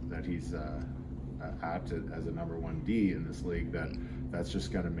level that he's at as a number 1D in this league, that's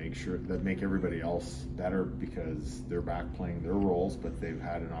just going to make everybody else better because they're back playing their roles, but they've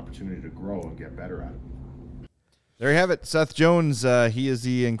had an opportunity to grow and get better at it. There you have it. Seth Jones, he is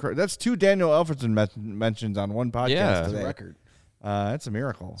that's 2 Daniel Alfredsson mentions on one podcast. Yeah. That's a record. That's a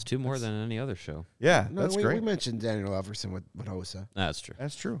miracle. It's 2 more than any other show. Yeah, No, that's we great. We mentioned Daniel Alfredsson with Hossa. That's true.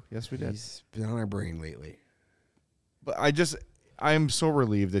 That's true. Yes, we did. He's been on our brain lately. But I'm so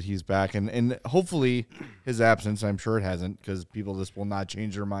relieved that he's back, and hopefully his absence, I'm sure it hasn't, because people just will not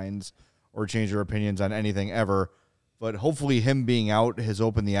change their minds or change their opinions on anything ever. But hopefully him being out has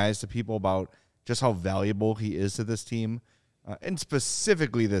opened the eyes to people about just how valuable he is to this team, and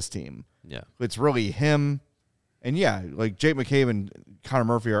specifically this team. Yeah. It's really him. And yeah, like Jake McCabe and Connor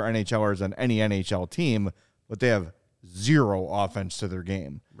Murphy are NHLers on any NHL team, but they have zero offense to their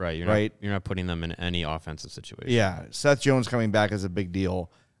game. Right. You're not putting them in any offensive situation. Yeah. Seth Jones coming back is a big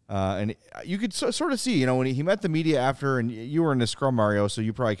deal. And you could sort of see, when he met the media after, and you were in the scrum, Mario, so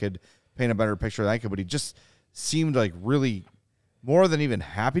you probably could paint a better picture than I could, but he just seemed like really more than even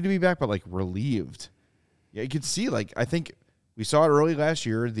happy to be back, but like relieved. Yeah, you could see, I think we saw it early last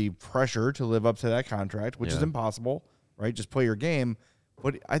year, the pressure to live up to that contract, which is impossible, right? Just play your game.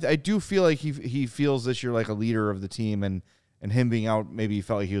 But I do feel like he feels this year like a leader of the team, and him being out, maybe he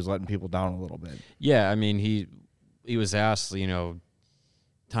felt like he was letting people down a little bit. Yeah, I mean, he was asked,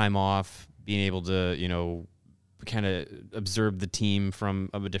 time off, being able to, kind of observe the team from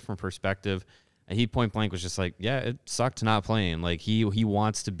a different perspective. And he point blank was just like, yeah, it sucked not playing. Like he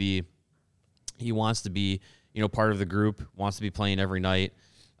wants to be part of the group, wants to be playing every night,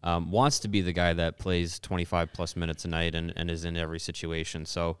 wants to be the guy that plays 25 plus minutes a night and is in every situation.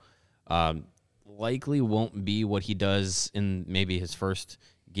 So likely won't be what he does in maybe his first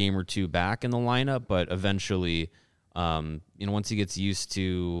game or 2 back in the lineup, but eventually, once he gets used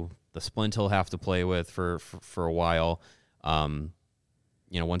to the splint he'll have to play with for a while,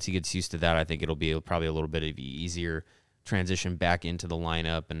 once he gets used to that, I think it'll be probably a little bit of an easier transition back into the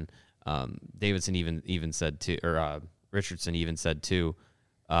lineup. And Davidson even said too, or Richardson even said too,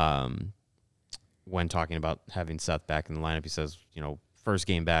 when talking about having Seth back in the lineup, he says, first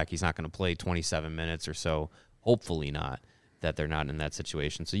game back, he's not going to play 27 minutes or so. Hopefully not, that they're not in that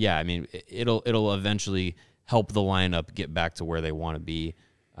situation. So yeah, I mean, it'll eventually help the lineup get back to where they want to be,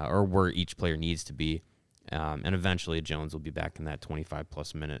 or where each player needs to be. And eventually Jones will be back in that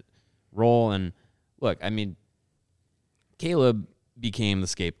 25-plus minute role. And look, I mean, Caleb became the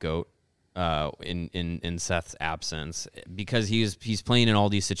scapegoat in Seth's absence because he's playing in all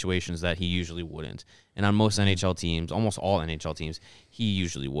these situations that he usually wouldn't. And on most NHL teams, almost all NHL teams, he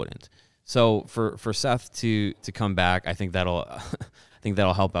usually wouldn't. So for Seth to come back, I think that'll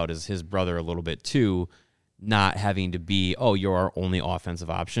help out his brother a little bit too, not having to be, you're our only offensive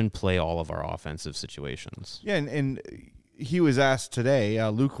option, play all of our offensive situations. Yeah, and he was asked today,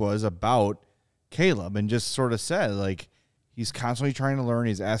 Luke was, about Caleb, and just sort of said, like, he's constantly trying to learn.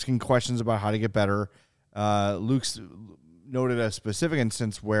 He's asking questions about how to get better. Luke's noted a specific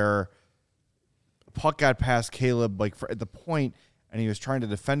instance where a puck got past Caleb, at the point, and he was trying to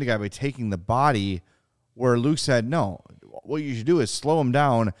defend a guy by taking the body, where Luke said, no, what you should do is slow him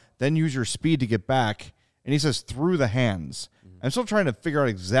down, then use your speed to get back. And he says through the hands. I'm still trying to figure out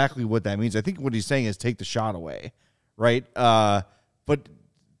exactly what that means. I think what he's saying is take the shot away, right? But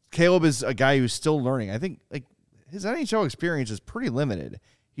Caleb is a guy who's still learning. I think his NHL experience is pretty limited.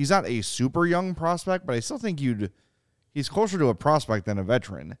 He's not a super young prospect, but I still think he's closer to a prospect than a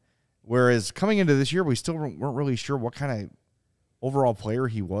veteran. Whereas coming into this year, we still weren't really sure what kind of overall player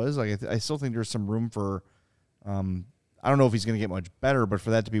he was. I still think there's some room for. I don't know if he's going to get much better, but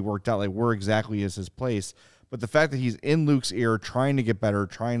for that to be worked out, where exactly is his place? But the fact that he's in Luke's ear, trying to get better,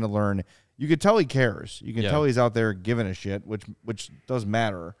 trying to learn, you can tell he cares. You can tell he's out there giving a shit, which does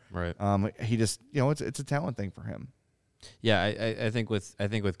matter. Right. He just, it's a talent thing for him. Yeah, I think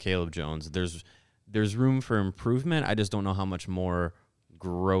with Caleb Jones, there's room for improvement. I just don't know how much more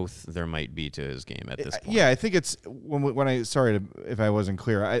growth there might be to his game at this point. Yeah, I think it's if I wasn't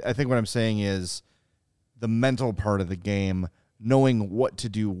clear. I think what I'm saying is, the mental part of the game, knowing what to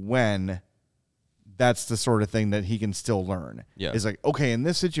do when, that's the sort of thing that he can still learn. Yeah. It's like, okay, in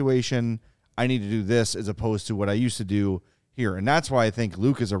this situation, I need to do this as opposed to what I used to do here. And that's why I think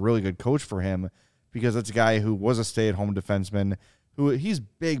Luke is a really good coach for him, because it's a guy who was a stay-at-home defenseman, who he's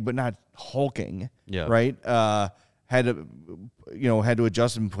big but not hulking, right? had to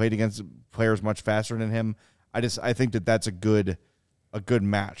adjust and played against players much faster than him. I think that's a good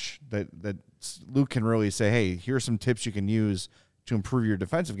match that Luke can really say, hey, here's some tips you can use to improve your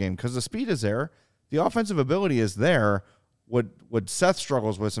defensive game, because the speed is there, the offensive ability is there. What Seth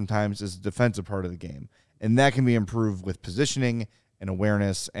struggles with sometimes is the defensive part of the game, and that can be improved with positioning and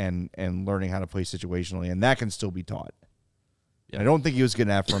awareness and learning how to play situationally, and that can still be taught. Yeah. I don't think he was getting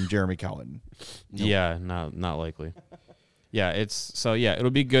that from Jeremy Colleton. Nope. Yeah, not likely. Yeah, it'll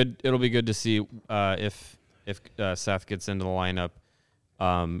be good. It'll be good to see if Seth gets into the lineup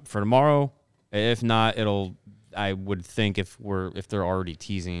for tomorrow. If not, I would think if they're already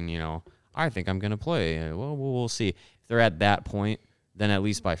teasing, I think I'm going to play. Well, we'll see. If they're at that point, then at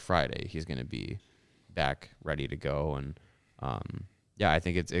least by Friday he's going to be back ready to go. And I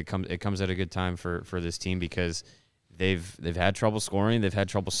think it comes at a good time for this team, because they've had trouble scoring, they've had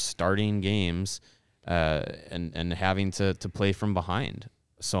trouble starting games, and having to play from behind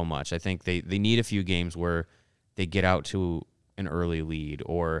so much. I think they need a few games where they get out to an early lead,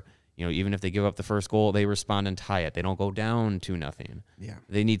 or even if they give up the first goal, they respond and tie it. They don't go down 2-0. Yeah,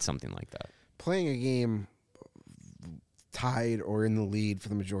 they need something like that. Playing a game tied or in the lead for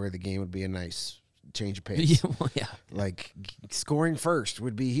the majority of the game would be a nice change of pace. Yeah. Like scoring first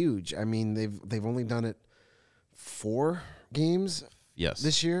would be huge. I mean, they've only done it 4 games. Yes.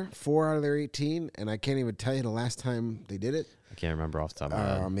 This year, 4 out of their 18, and I can't even tell you the last time they did it. I can't remember off the top of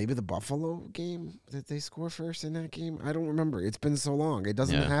my head. Maybe the Buffalo game that they score first in that game. I don't remember. It's been so long. It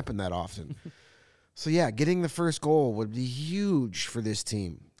doesn't happen that often. So yeah, getting the first goal would be huge for this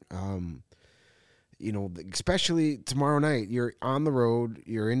team. Especially tomorrow night. You're on the road.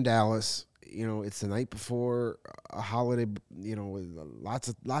 You're in Dallas. It's the night before a holiday. With lots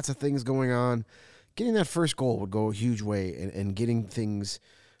of things going on. Getting that first goal would go a huge way, and getting things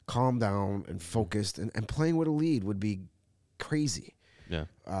calmed down and focused and playing with a lead would be crazy. Yeah.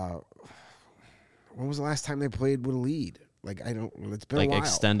 When was the last time they played with a lead? It's been a while.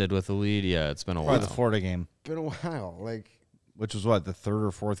 Extended with a lead? Yeah, it's been a while. The Florida game. Been a while. Which was what, the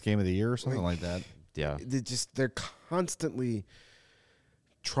 3rd or 4th game of the year or something like that? Yeah. They're constantly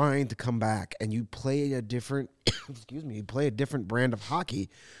trying to come back, and you play a different brand of hockey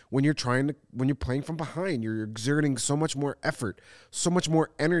when you're playing from behind. You're exerting so much more effort, so much more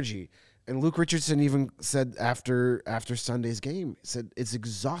energy. And Luke Richardson even said after Sunday's game, it's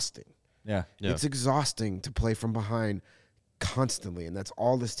exhausting. Yeah. It's exhausting to play from behind constantly, and that's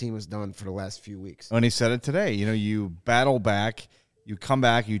all this team has done for the last few weeks. And he said it today. You battle back, you come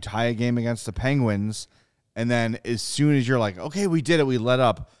back, you tie a game against the Penguins, and then as soon as you're like, okay, we did it, we let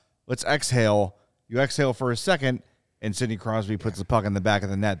up, let's exhale. You exhale for a second, and Sidney Crosby puts the puck in the back of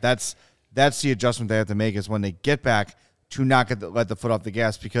the net. That's the adjustment they have to make, is when they get back to not let the foot off the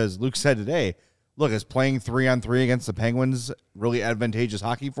gas, because Luke said today, look, is playing 3-on-3 against the Penguins really advantageous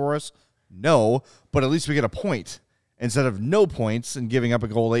hockey for us? No, but at least we get a point instead of no points and giving up a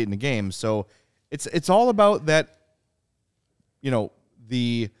goal late in the game. So it's all about that,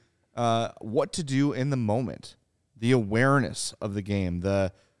 the what to do in the moment, the awareness of the game,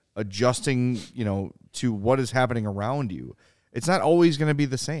 the adjusting, to what is happening around you. It's not always going to be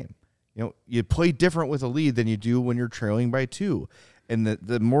the same. You play different with a lead than you do when you're trailing by 2. And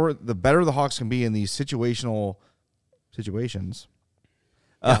the better the Hawks can be in these situations,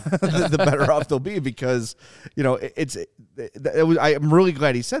 the better off they'll be, because, I'm really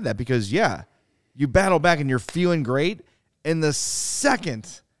glad he said that, because, you battle back and you're feeling great, and the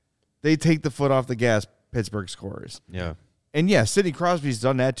second they take the foot off the gas, Pittsburgh scores. Yeah. And Sidney Crosby's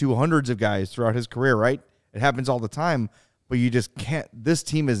done that to hundreds of guys throughout his career, right? It happens all the time, but you just can't. This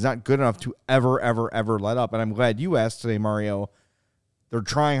team is not good enough to ever, ever, ever let up. And I'm glad you asked today, Mario. They're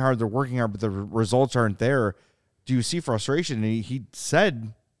trying hard, they're working hard, but the results aren't there. Do you see frustration? And he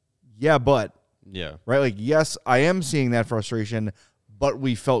said, but. Yeah. Right? Yes, I am seeing that frustration, but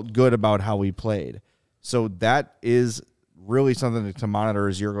we felt good about how we played. So that is really something to monitor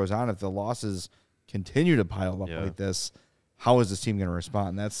as the year goes on. If the losses continue to pile up like this, how is this team going to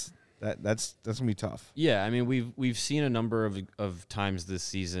respond? That's going to be tough. Yeah, I mean, we've seen a number of times this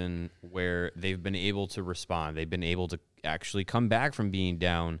season where they've been able to respond. They've been able to actually come back from being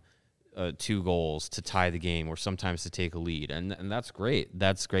down 2 goals to tie the game, or sometimes to take a lead. And that's great.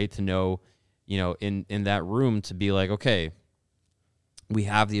 That's great to know, in that room, to be like, okay, we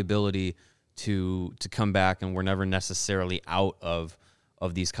have the ability to come back, and we're never necessarily out of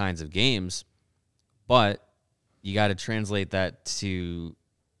these kinds of games. But you got to translate that to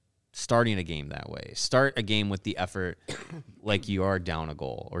starting a game that way. Start a game with the effort like you are down a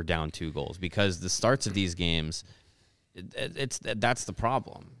goal or down 2 goals, because the starts of these games, that's the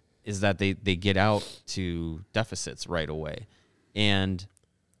problem. is that they get out to deficits right away. And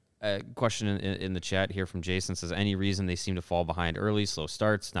a question in the chat here from Jason says, any reason they seem to fall behind early, slow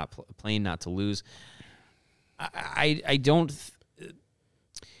starts, not playing not to lose? I don't.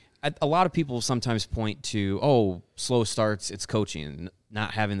 A lot of people sometimes point to, slow starts, it's coaching,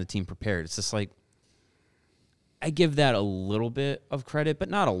 not having the team prepared. It's just like, I give that a little bit of credit, but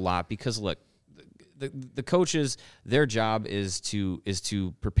not a lot, because look, the coaches, their job is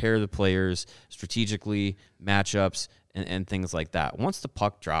to prepare the players strategically, matchups, and things like that. Once the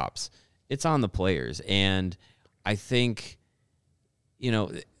puck drops, it's on the players. And I think,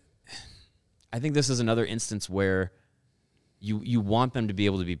 I think this is another instance where you want them to be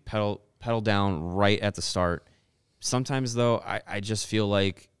able to be pedal down right at the start. Sometimes, though, I just feel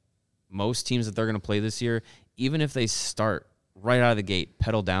like most teams that they're going to play this year, even if they start right out of the gate,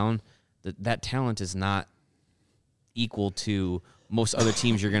 pedal down, that talent is not equal to most other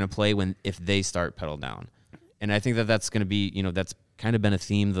teams you're going to play if they start pedal down. And I think that's going to be, that's kind of been a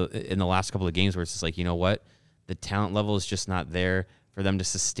theme in the last couple of games where it's just like, you know what? The talent level is just not there for them to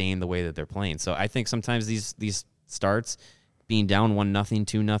sustain the way that they're playing. So I think sometimes these starts, being down 1-0,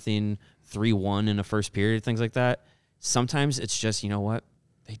 2-0, 3-1 in a first period, things like that, sometimes it's just, you know what?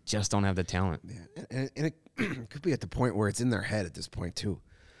 They just don't have the talent. Yeah. And it could be at the point where it's in their head at this point too.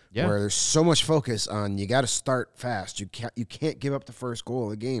 Yeah. Where there's so much focus on you got to start fast. You can't give up the first goal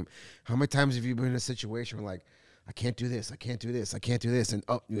of the game. How many times have you been in a situation where like, I can't do this, I can't do this, I can't do this, and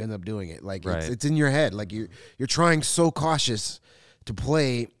you end up doing it. Like right. it's in your head. Like you're trying so cautious to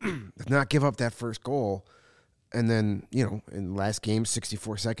play, not give up that first goal, and then in the last game,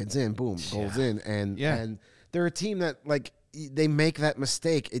 64 seconds in, boom, goals in, and they're a team that like they make that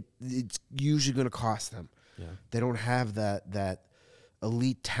mistake, it's usually going to cost them. Yeah. They don't have that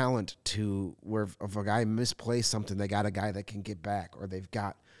elite talent to where if a guy misplays something, they got a guy that can get back, or they've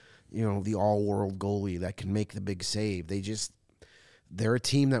got, the all-world goalie that can make the big save. They're a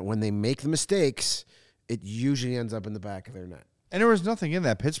team that when they make the mistakes, it usually ends up in the back of their net. And there was nothing in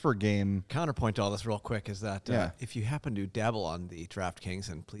that Pittsburgh game. Counterpoint to all this real quick is that if you happen to dabble on the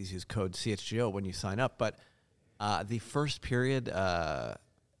DraftKings, and please use code CHGO when you sign up, but the first period,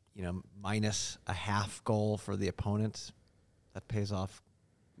 minus a half goal for the opponent, that pays off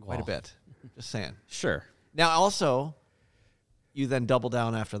quite a bit. Just saying. Sure. Now, also, you then double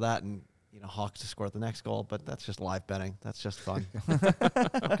down after that and, Hawks to score the next goal, but that's just live betting. That's just fun.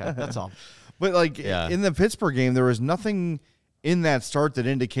 Okay, that's all. But, in the Pittsburgh game, there was nothing in that start that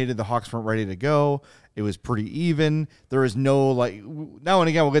indicated the Hawks weren't ready to go. It was pretty even. There was no, now and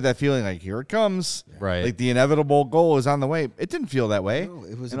again, we'll get that feeling like, here it comes. Right. Like the inevitable goal is on the way. It didn't feel that way. No,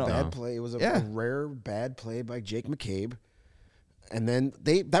 it was a bad play. It was a rare bad play by Jake McCabe. And then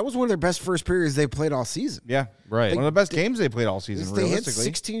that was one of their best first periods they've played all season. Yeah, right. One of the best games they played all season, They hit realistically.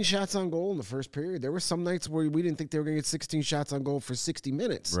 16 shots on goal in the first period. There were some nights where we didn't think they were going to get 16 shots on goal for 60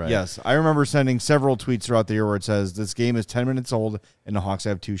 minutes. Right. Yes, I remember sending several tweets throughout the year where it says, this game is 10 minutes old and the Hawks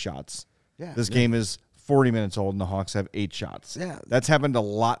have 2 shots. Yeah. This game is 40 minutes old and the Hawks have 8 shots. Yeah. That's happened a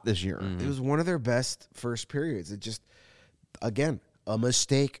lot this year. It was one of their best first periods. It just, again, a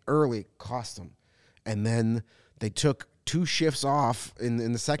mistake early cost them. And then they took 2 shifts off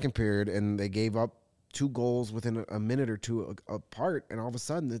in the second period, and they gave up 2 goals within a minute or two apart, and all of a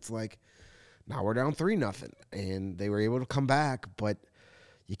sudden it's like, now we're down 3-0, and they were able to come back, but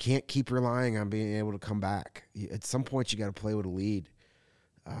you can't keep relying on being able to come back. At some point you got to play with a lead,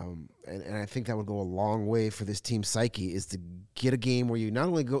 and I think that would go a long way for this team's psyche, is to get a game where you not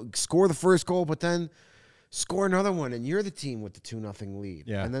only score the first goal, but then score another one, and you're the team with the 2-0 lead.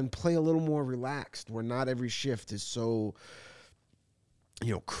 Yeah. And then play a little more relaxed, where not every shift is so,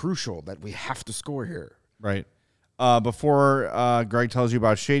 crucial that we have to score here. Right. Before Greg tells you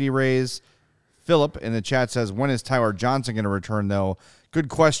about Shady Rays, Philip in the chat says, when is Tyler Johnson going to return, though? Good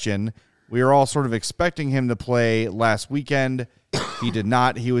question. We were all sort of expecting him to play last weekend. He did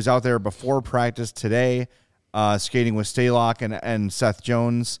not. He was out there before practice today, skating with Stalock and Seth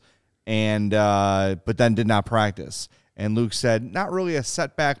Jones, and but then did not practice. And Luke said, not really a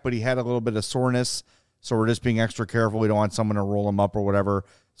setback, but he had a little bit of soreness, so we're just being extra careful. We don't want someone to roll him up or whatever.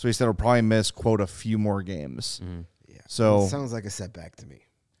 So he said he'll probably miss, quote, a few more games. Mm-hmm. Yeah. So it sounds like a setback to me.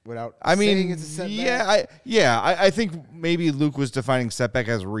 Saying it's a setback. I think maybe Luke was defining setback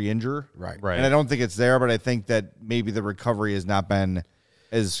as re-injure. Right. And I don't think it's there, but I think that maybe the recovery has not been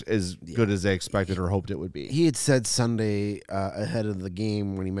as good as they expected or hoped it would be. He had said Sunday ahead of the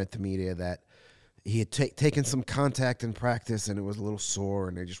game when he met the media that he had taken some contact in practice and it was a little sore,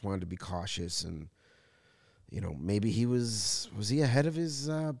 and they just wanted to be cautious. And maybe he was he ahead of his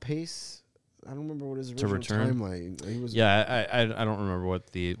pace I don't remember what his original timeline. He was. Yeah, I don't remember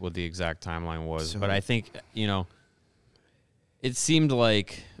what the exact timeline was, but I think it seemed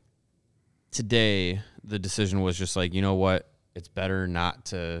like today the decision was just like, you know what, it's better not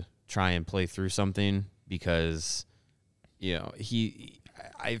to try and play through something because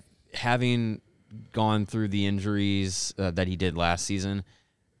having gone through the injuries that he did last season.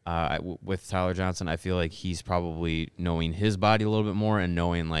 With Tyler Johnson, I feel like he's probably knowing his body a little bit more and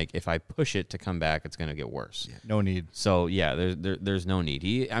knowing like if I push it to come back, it's going to get worse. Yeah, no need. So yeah, there's no need.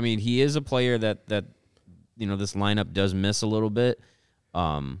 He is a player that this lineup does miss a little bit.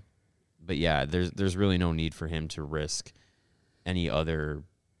 But yeah, there's really no need for him to risk any other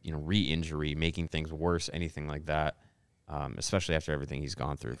re-injury, making things worse, anything like that. Especially after everything he's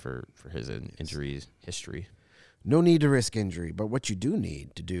gone through for his injuries history. No need to risk injury, but what you do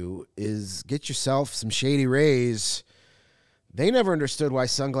need to do is get yourself some Shady Rays. They never understood why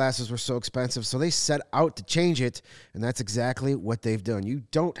sunglasses were so expensive, so they set out to change it, and that's exactly what they've done. You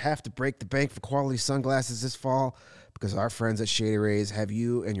don't have to break the bank for quality sunglasses this fall because our friends at Shady Rays have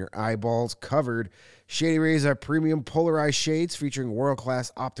you and your eyeballs covered. Shady Rays are premium polarized shades featuring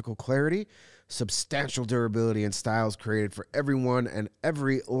world-class optical clarity, substantial durability, and styles created for everyone and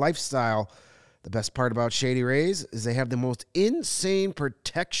every lifestyle. The best part about Shady Rays is they have the most insane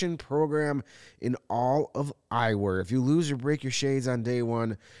protection program in all of eyewear. If you lose or break your shades on day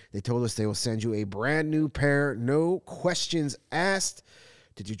one, they told us they will send you a brand new pair, no questions asked.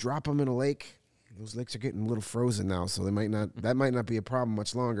 Did you drop them in a lake? Those lakes are getting a little frozen now, so that might not be a problem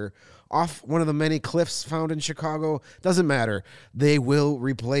much longer. Off one of the many cliffs found in Chicago, doesn't matter. They will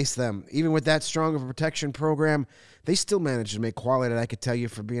replace them. Even with that strong of a protection program, they still manage to make quality that I could tell you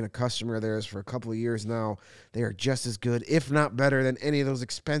for being a customer of theirs for a couple of years now. They are just as good, if not better, than any of those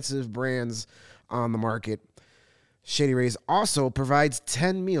expensive brands on the market. Shady Rays also provides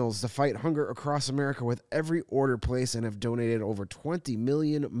 10 meals to fight hunger across America with every order placed and have donated over 20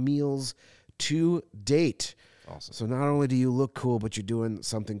 million meals to date. Awesome. So not only do you look cool, but you're doing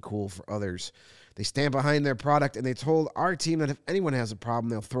something cool for others. They stand behind their product, and they told our team that if anyone has a problem,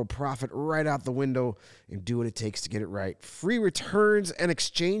 they'll throw profit right out the window and do what it takes to get it right. Free returns and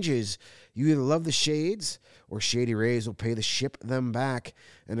exchanges. You either love the shades or Shady Rays will pay to ship them back.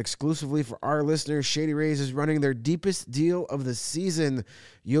 And exclusively for our listeners, Shady Rays is running their deepest deal of the season.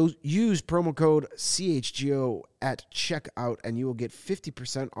 You'll use promo code CHGO at checkout, and you will get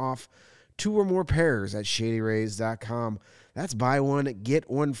 50% off 2 or more pairs at ShadyRays.com. That's buy one, get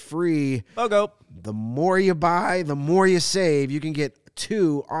one free. BOGO. The more you buy, the more you save. You can get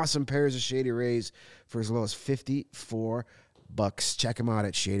 2 awesome pairs of Shady Rays for as low as $54. Check them out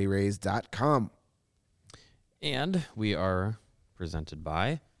at ShadyRays.com. And we are presented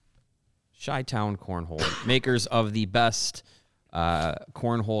by Chi-Town Cornhole, makers of the best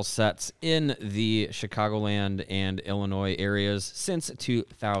cornhole sets in the Chicagoland and Illinois areas since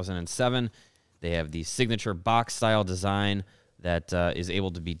 2007. They have the signature box-style design that is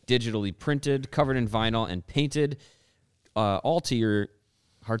able to be digitally printed, covered in vinyl, and painted all to your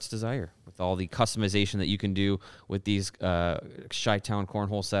heart's desire. With all the customization that you can do with these Chi-Town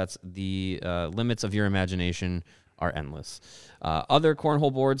cornhole sets, the limits of your imagination are endless. Other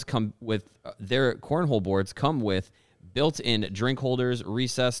cornhole boards come with built-in drink holders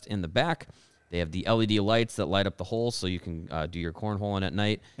recessed in the back. They have the LED lights that light up the holes so you can do your cornholing at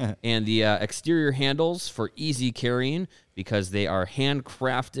night. And the exterior handles for easy carrying because they are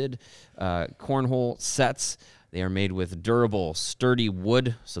handcrafted cornhole sets. They are made with durable, sturdy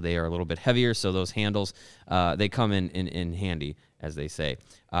wood, so they are a little bit heavier. So those handles, they come in handy, as they say.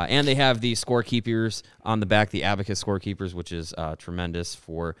 And they have the scorekeepers on the back, the Abacus scorekeepers, which is tremendous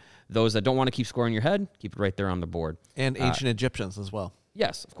for those that don't want to keep score in your head. Keep it right there on the board. And ancient Egyptians as well.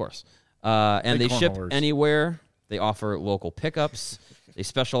 Yes, of course. And they ship anywhere. They offer local pickups. They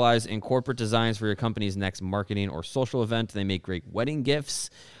specialize in corporate designs for your company's next marketing or social event. They make great wedding gifts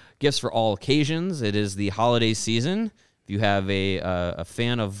for all occasions. It is the holiday season. If you have a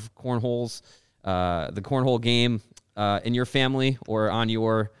fan of cornholes, the cornhole game in your family or on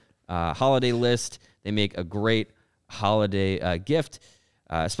your holiday list, they make a great holiday gift,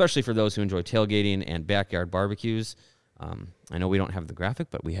 especially for those who enjoy tailgating and backyard barbecues. I know we don't have the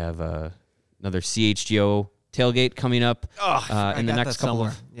graphic, but we have another CHGO tailgate coming up in the next couple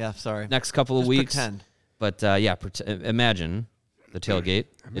of weeks. Pretend. But imagine the tailgate.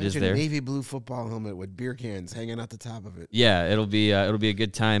 It is there. Navy blue football helmet with beer cans hanging out the top of it. Yeah, it'll be a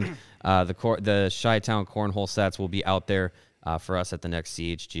good time. The Chi-Town cornhole sets will be out there for us at the next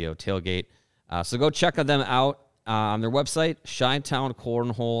CHGO tailgate. So go check them out on their website,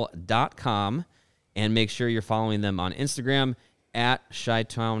 chitowncornhole.com. And make sure you're following them on Instagram at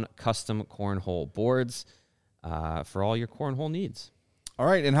Chi-Town Custom Cornhole Boards for all your cornhole needs. All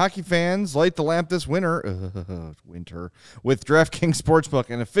right, and hockey fans, light the lamp this winter with DraftKings Sportsbook,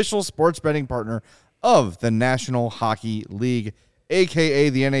 an official sports betting partner of the National Hockey League, a.k.a.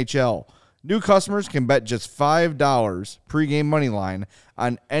 the NHL. New customers can bet just $5 pregame money line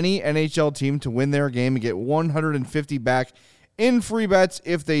on any NHL team to win their game and get $150 back in free bets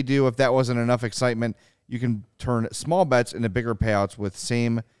if they do. If that wasn't enough excitement, you can turn small bets into bigger payouts with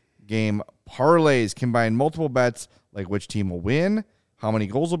same-game parlays. Combine multiple bets like which team will win, how many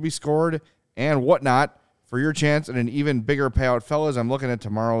goals will be scored, and whatnot for your chance at an even bigger payout. Fellas, I'm looking at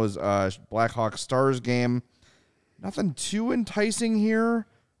tomorrow's Blackhawks Stars game. Nothing too enticing here.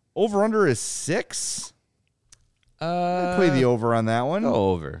 Over-under is 6. I'd play the over on that one. Go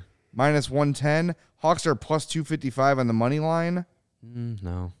over. Minus 110. Hawks are plus 255 on the money line.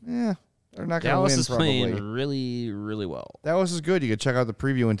 No. Yeah, they're not going to win Dallas is probably. playing really, really well. Dallas is good. You can check out the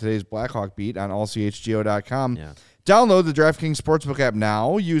preview in today's Blackhawk beat on allchgo.com. Yeah. Download the DraftKings Sportsbook app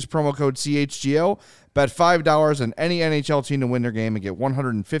now. Use promo code CHGO. Bet $5 on any NHL team to win their game and get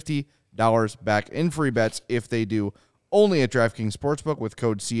 $150 back in free bets if they do. Only at DraftKings Sportsbook with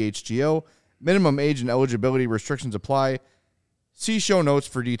code CHGO. Minimum age and eligibility restrictions apply. See show notes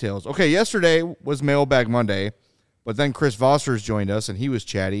for details. Okay, yesterday was Mailbag Monday, but then Chris Vosters joined us, and he was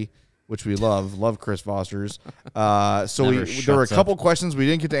chatty, which we love. Love Chris Vosters. There were a couple questions we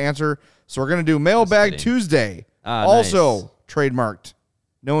didn't get to answer, so we're going to do Mailbag Tuesday. Also nice. Trademarked.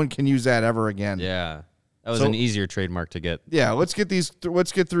 No one can use that ever again. Yeah. That was an easier trademark to get. Yeah, let's get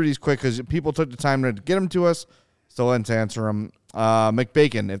through these quick because people took the time to get them to us. So let's answer them.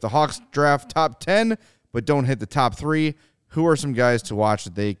 McBacon, if the Hawks draft top 10 but don't hit the top 3, who are some guys to watch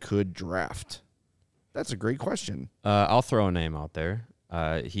that they could draft? That's a great question. I'll throw a name out there.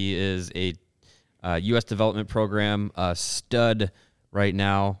 He is a U.S. development program stud right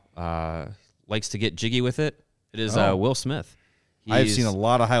now. Likes to get jiggy with it. It is Will Smith. I've seen a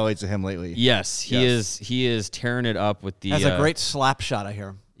lot of highlights of him lately. Yes, he is tearing it up with the. Has a great slap shot, I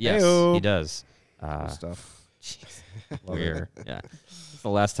hear. Yes, Hey-o. he does. Stuff. Weird. Yeah. It's the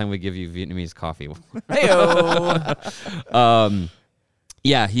last time we give you Vietnamese coffee. Hey-o.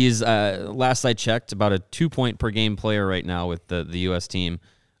 Yeah, he's last I checked about a 2-point per game player right now with the U.S. team.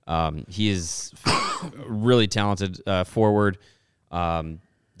 He is really talented forward.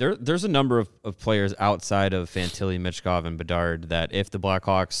 There's a number of players outside of Fantilli, Michkov, and Bedard that if the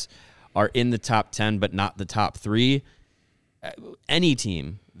Blackhawks are in the top 10 but not the top 3, any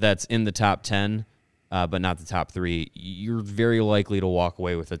team that's in the top 10 but not the top 3, you're very likely to walk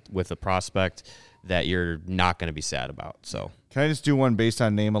away with a prospect that you're not going to be sad about. So, can I just do one based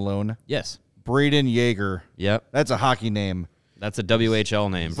on name alone? yes. Braden Yeager. Yep. That's a hockey name. That's a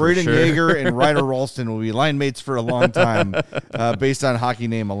WHL name. Braden for sure. Yeager and Ryder Ralston will be line mates for a long time based on hockey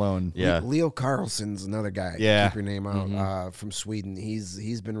name alone. Yeah. Leo Carlson's another guy. Yeah. Keep your name out from Sweden.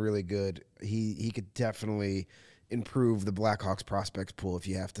 He's been really good. He could definitely improve the Blackhawks prospects pool if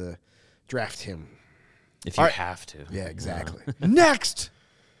you have to draft him. If you have to. Yeah, exactly. Next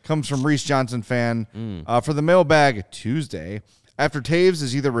comes from Reese Johnson fan for the Mailbag Tuesday. After Taves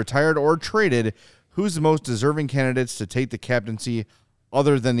is either retired or traded, who's the most deserving candidates to take the captaincy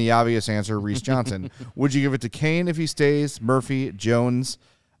other than the obvious answer, Reese Johnson? Would you give it to Kane if he stays, Murphy, Jones?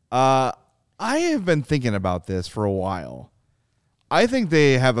 I have been thinking about this for a while. I think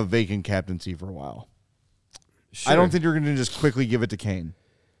they have a vacant captaincy for a while. Sure. I don't think you're going to just quickly give it to Kane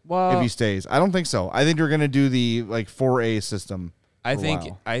Well, if he stays. I don't think so. I think you're going to do the 4A system. I for a think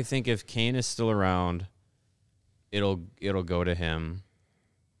while. I think if Kane is still around, it'll go to him.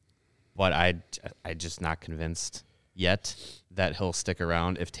 But I just not convinced yet that he'll stick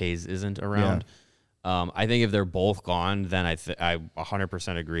around if Taves isn't around. I think if they're both gone, then I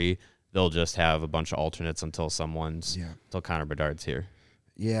 100% agree. They'll just have a bunch of alternates until until Connor Bedard's here.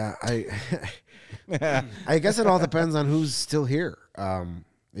 Yeah, I guess it all depends on who's still here.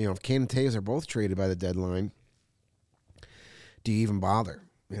 If Kane and Taves are both traded by the deadline, do you even bother?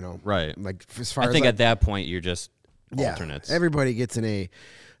 Right. Like as far I as think at that point you're just alternates. Everybody gets an A.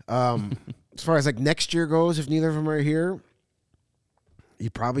 As far as next year goes, if neither of them are here, you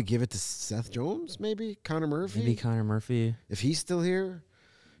probably give it to Seth Jones, maybe Connor Murphy. Maybe Connor Murphy. If he's still here.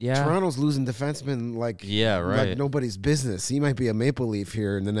 Yeah. Toronto's losing defensemen like nobody's business. He might be a Maple Leaf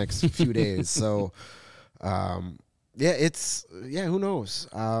here in the next few days. So, who knows?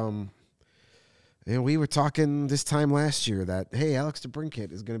 We were talking this time last year that, hey, Alex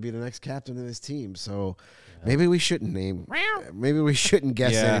DeBrincat is going to be the next captain of this team. So maybe we shouldn't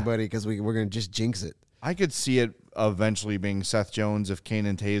guess anybody because we're going to just jinx it. I could see it eventually being Seth Jones if Kane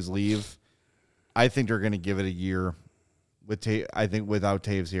and Taves leave. I think they're going to give it a year. I think without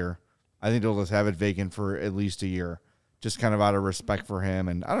Taves here. I think they'll just have it vacant for at least a year, just kind of out of respect for him.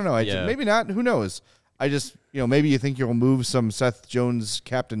 And I don't know, maybe not. Who knows? I just, maybe you think you'll move some Seth Jones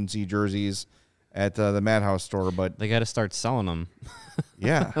captaincy jerseys at the Madhouse store, but they got to start selling them.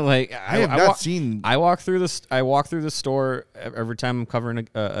 Yeah, like I have not seen. I walk through the store every time I'm covering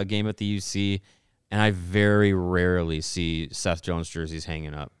a game at the UC, and I very rarely see Seth Jones jerseys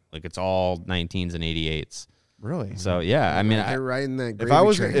hanging up. Like it's all 19s and 88s. Really? So yeah, I mean, they're riding that. If I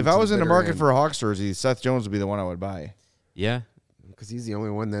was in the market for a Hawks jersey, Seth Jones would be the one I would buy. Yeah, because he's the only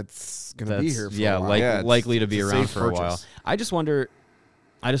one that's going to be here. For a while. Likely to be around for a while. I just wonder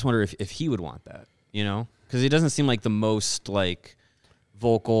if he would want that, because he doesn't seem like the most like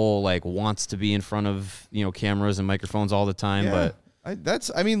vocal, like wants to be in front of cameras and microphones all the time. Yeah. But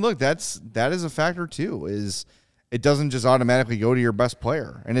that is a factor too. Is it doesn't just automatically go to your best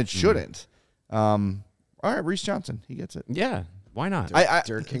player, and it shouldn't. All right, Reese Johnson, he gets it. Yeah, why not?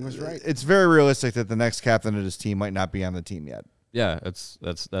 Derek King was right. It's very realistic that the next captain of his team might not be on the team yet. Yeah, that's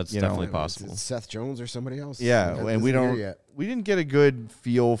definitely possible. Seth Jones or somebody else. Yeah, and we didn't get a good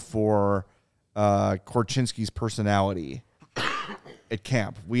feel for Korchinski's personality at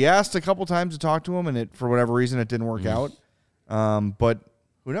camp. We asked a couple times to talk to him, and for whatever reason it didn't work out. But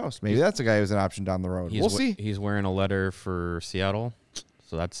who knows? Maybe that's a guy who's an option down the road. We'll see. He's wearing a letter for Seattle,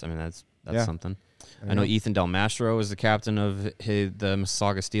 so that's something. I know Ethan Del Mastro is the captain of the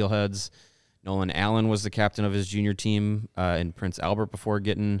Mississauga Steelheads. Nolan Allen was the captain of his junior team in Prince Albert before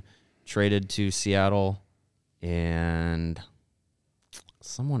getting traded to Seattle. And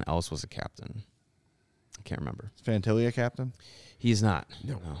someone else was a captain. I can't remember. Is Fantilia captain? He's not.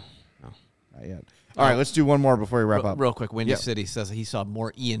 No. Not yet. All right, let's do one more before we wrap up. Real quick, Windy City says he saw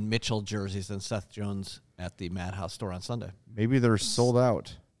more Ian Mitchell jerseys than Seth Jones at the Madhouse store on Sunday. Maybe they're sold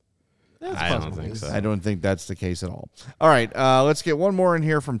out. I don't think so. I don't think that's the case at all. All right, let's get one more in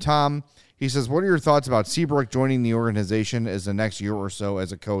here from Tom. He says, what are your thoughts about Seabrook joining the organization as the next year or so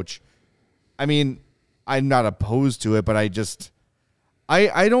as a coach? I mean, I'm not opposed to it, but I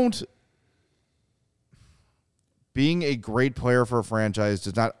don't. Being a great player for a franchise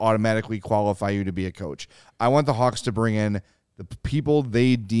does not automatically qualify you to be a coach. I want the Hawks to bring in the people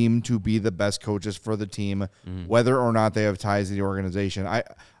they deem to be the best coaches for the team, whether or not they have ties to the organization.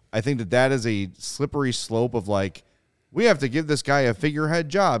 I think that is a slippery slope of like, we have to give this guy a figurehead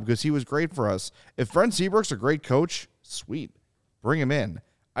job because he was great for us. If Brent Seabrook's a great coach, sweet. Bring him in.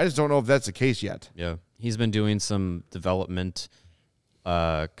 I just don't know if that's the case yet. Yeah. He's been doing some development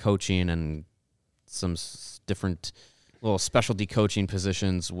coaching and some different little specialty coaching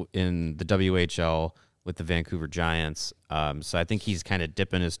positions in the WHL with the Vancouver Giants. So I think he's kind of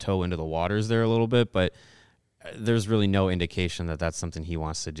dipping his toe into the waters there a little bit, but there's really no indication that that's something he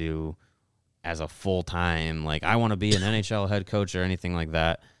wants to do as a full-time, like, I want to be an NHL head coach or anything like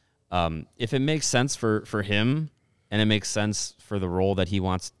that. If it makes sense for him and it makes sense for the role that he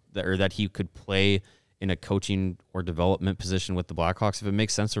wants or that he could play in a coaching or development position with the Blackhawks, if it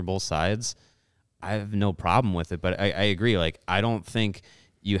makes sense for both sides, I have no problem with it. But I agree. Like, I don't think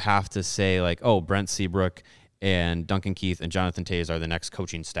you have to say, like, oh, Brent Seabrook and Duncan Keith and Jonathan Toews are the next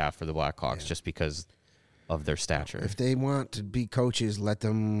coaching staff for the Blackhawks just because of their stature. If they want to be coaches, let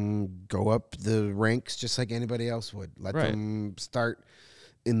them go up the ranks just like anybody else would. Let them start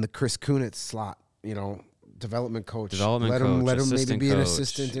in the Chris Kunitz slot, development coach. Let them maybe be an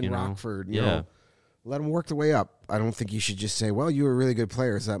assistant in Rockford. You know, let them work their way up. I don't think you should just say, well, you were really good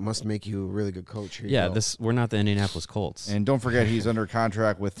players. That must make you a really good coach. Here we're not the Indianapolis Colts. And don't forget, he's under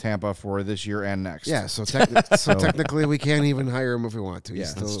contract with Tampa for this year and next. Yeah, so technically we can't even hire him if we want to. Yeah,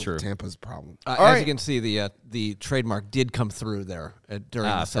 still that's true. Tampa's problem. As you can see, the trademark did come through there during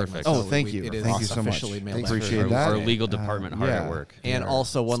the segment. Oh, thank you. Thank you so much. Appreciate that. Our legal department hard at work. And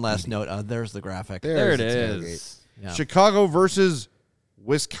also one last note. There's the graphic. There it is. Yeah. Chicago versus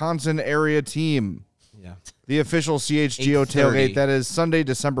Wisconsin area team. Yeah. The official CHGO tailgate. That is Sunday,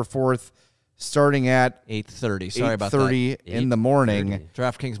 December 4th, starting at 8:30. Sorry about that. 8:30 in the morning.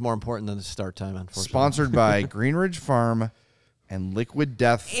 DraftKings more important than the start time, unfortunately. Sponsored by Greenridge Farm and Liquid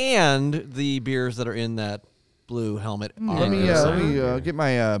Death. And the beers that are in that blue helmet. Let me get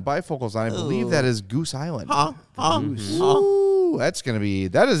my bifocals on. I believe that is Goose Island. Ooh,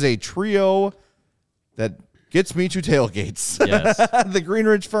 that is a trio that gets me to tailgates. Yes. The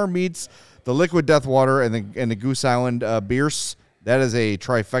Greenridge Farm meets the Liquid Death Water and the Goose Island beers. That is a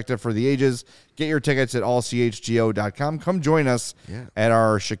trifecta for the ages. Get your tickets at allchgo.com. Come join us at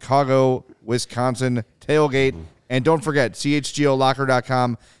our Chicago, Wisconsin tailgate. And don't forget,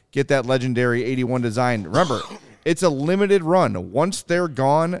 chgolocker.com. Get that legendary 81 design. Remember, it's a limited run. Once they're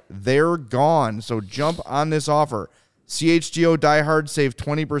gone, they're gone. So jump on this offer. CHGO diehard save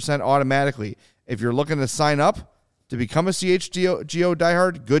 20% automatically. If you're looking to sign up to become a CHGO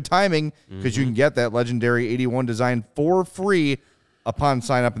diehard, good timing, because you can get that legendary 81 design for free upon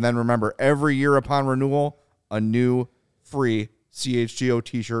sign up. And then remember, every year upon renewal, a new free CHGO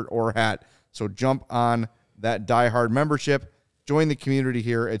t-shirt or hat. So jump on that diehard membership. Join the community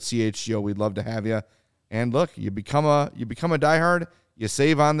here at CHGO. We'd love to have you. And look, you become a diehard. You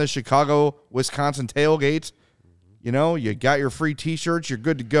save on the Chicago, Wisconsin tailgate. You know, you got your free t-shirts. You're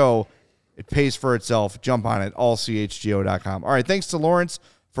good to go. It pays for itself. Jump on it, allchgo.com. All right, thanks to Lawrence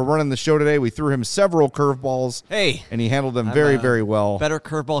for running the show today. We threw him several curveballs. Hey. And he handled them very, very well. Better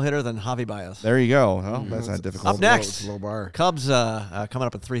curveball hitter than Javi Baez. There you go. Well, that's not difficult. Up next, It's a low bar. Cubs coming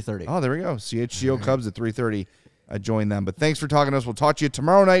up at 3:30. Oh, there we go. CHGO Cubs at 3:30. Join them. But thanks for talking to us. We'll talk to you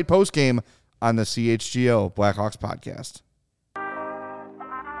tomorrow night post-game on the CHGO Blackhawks podcast.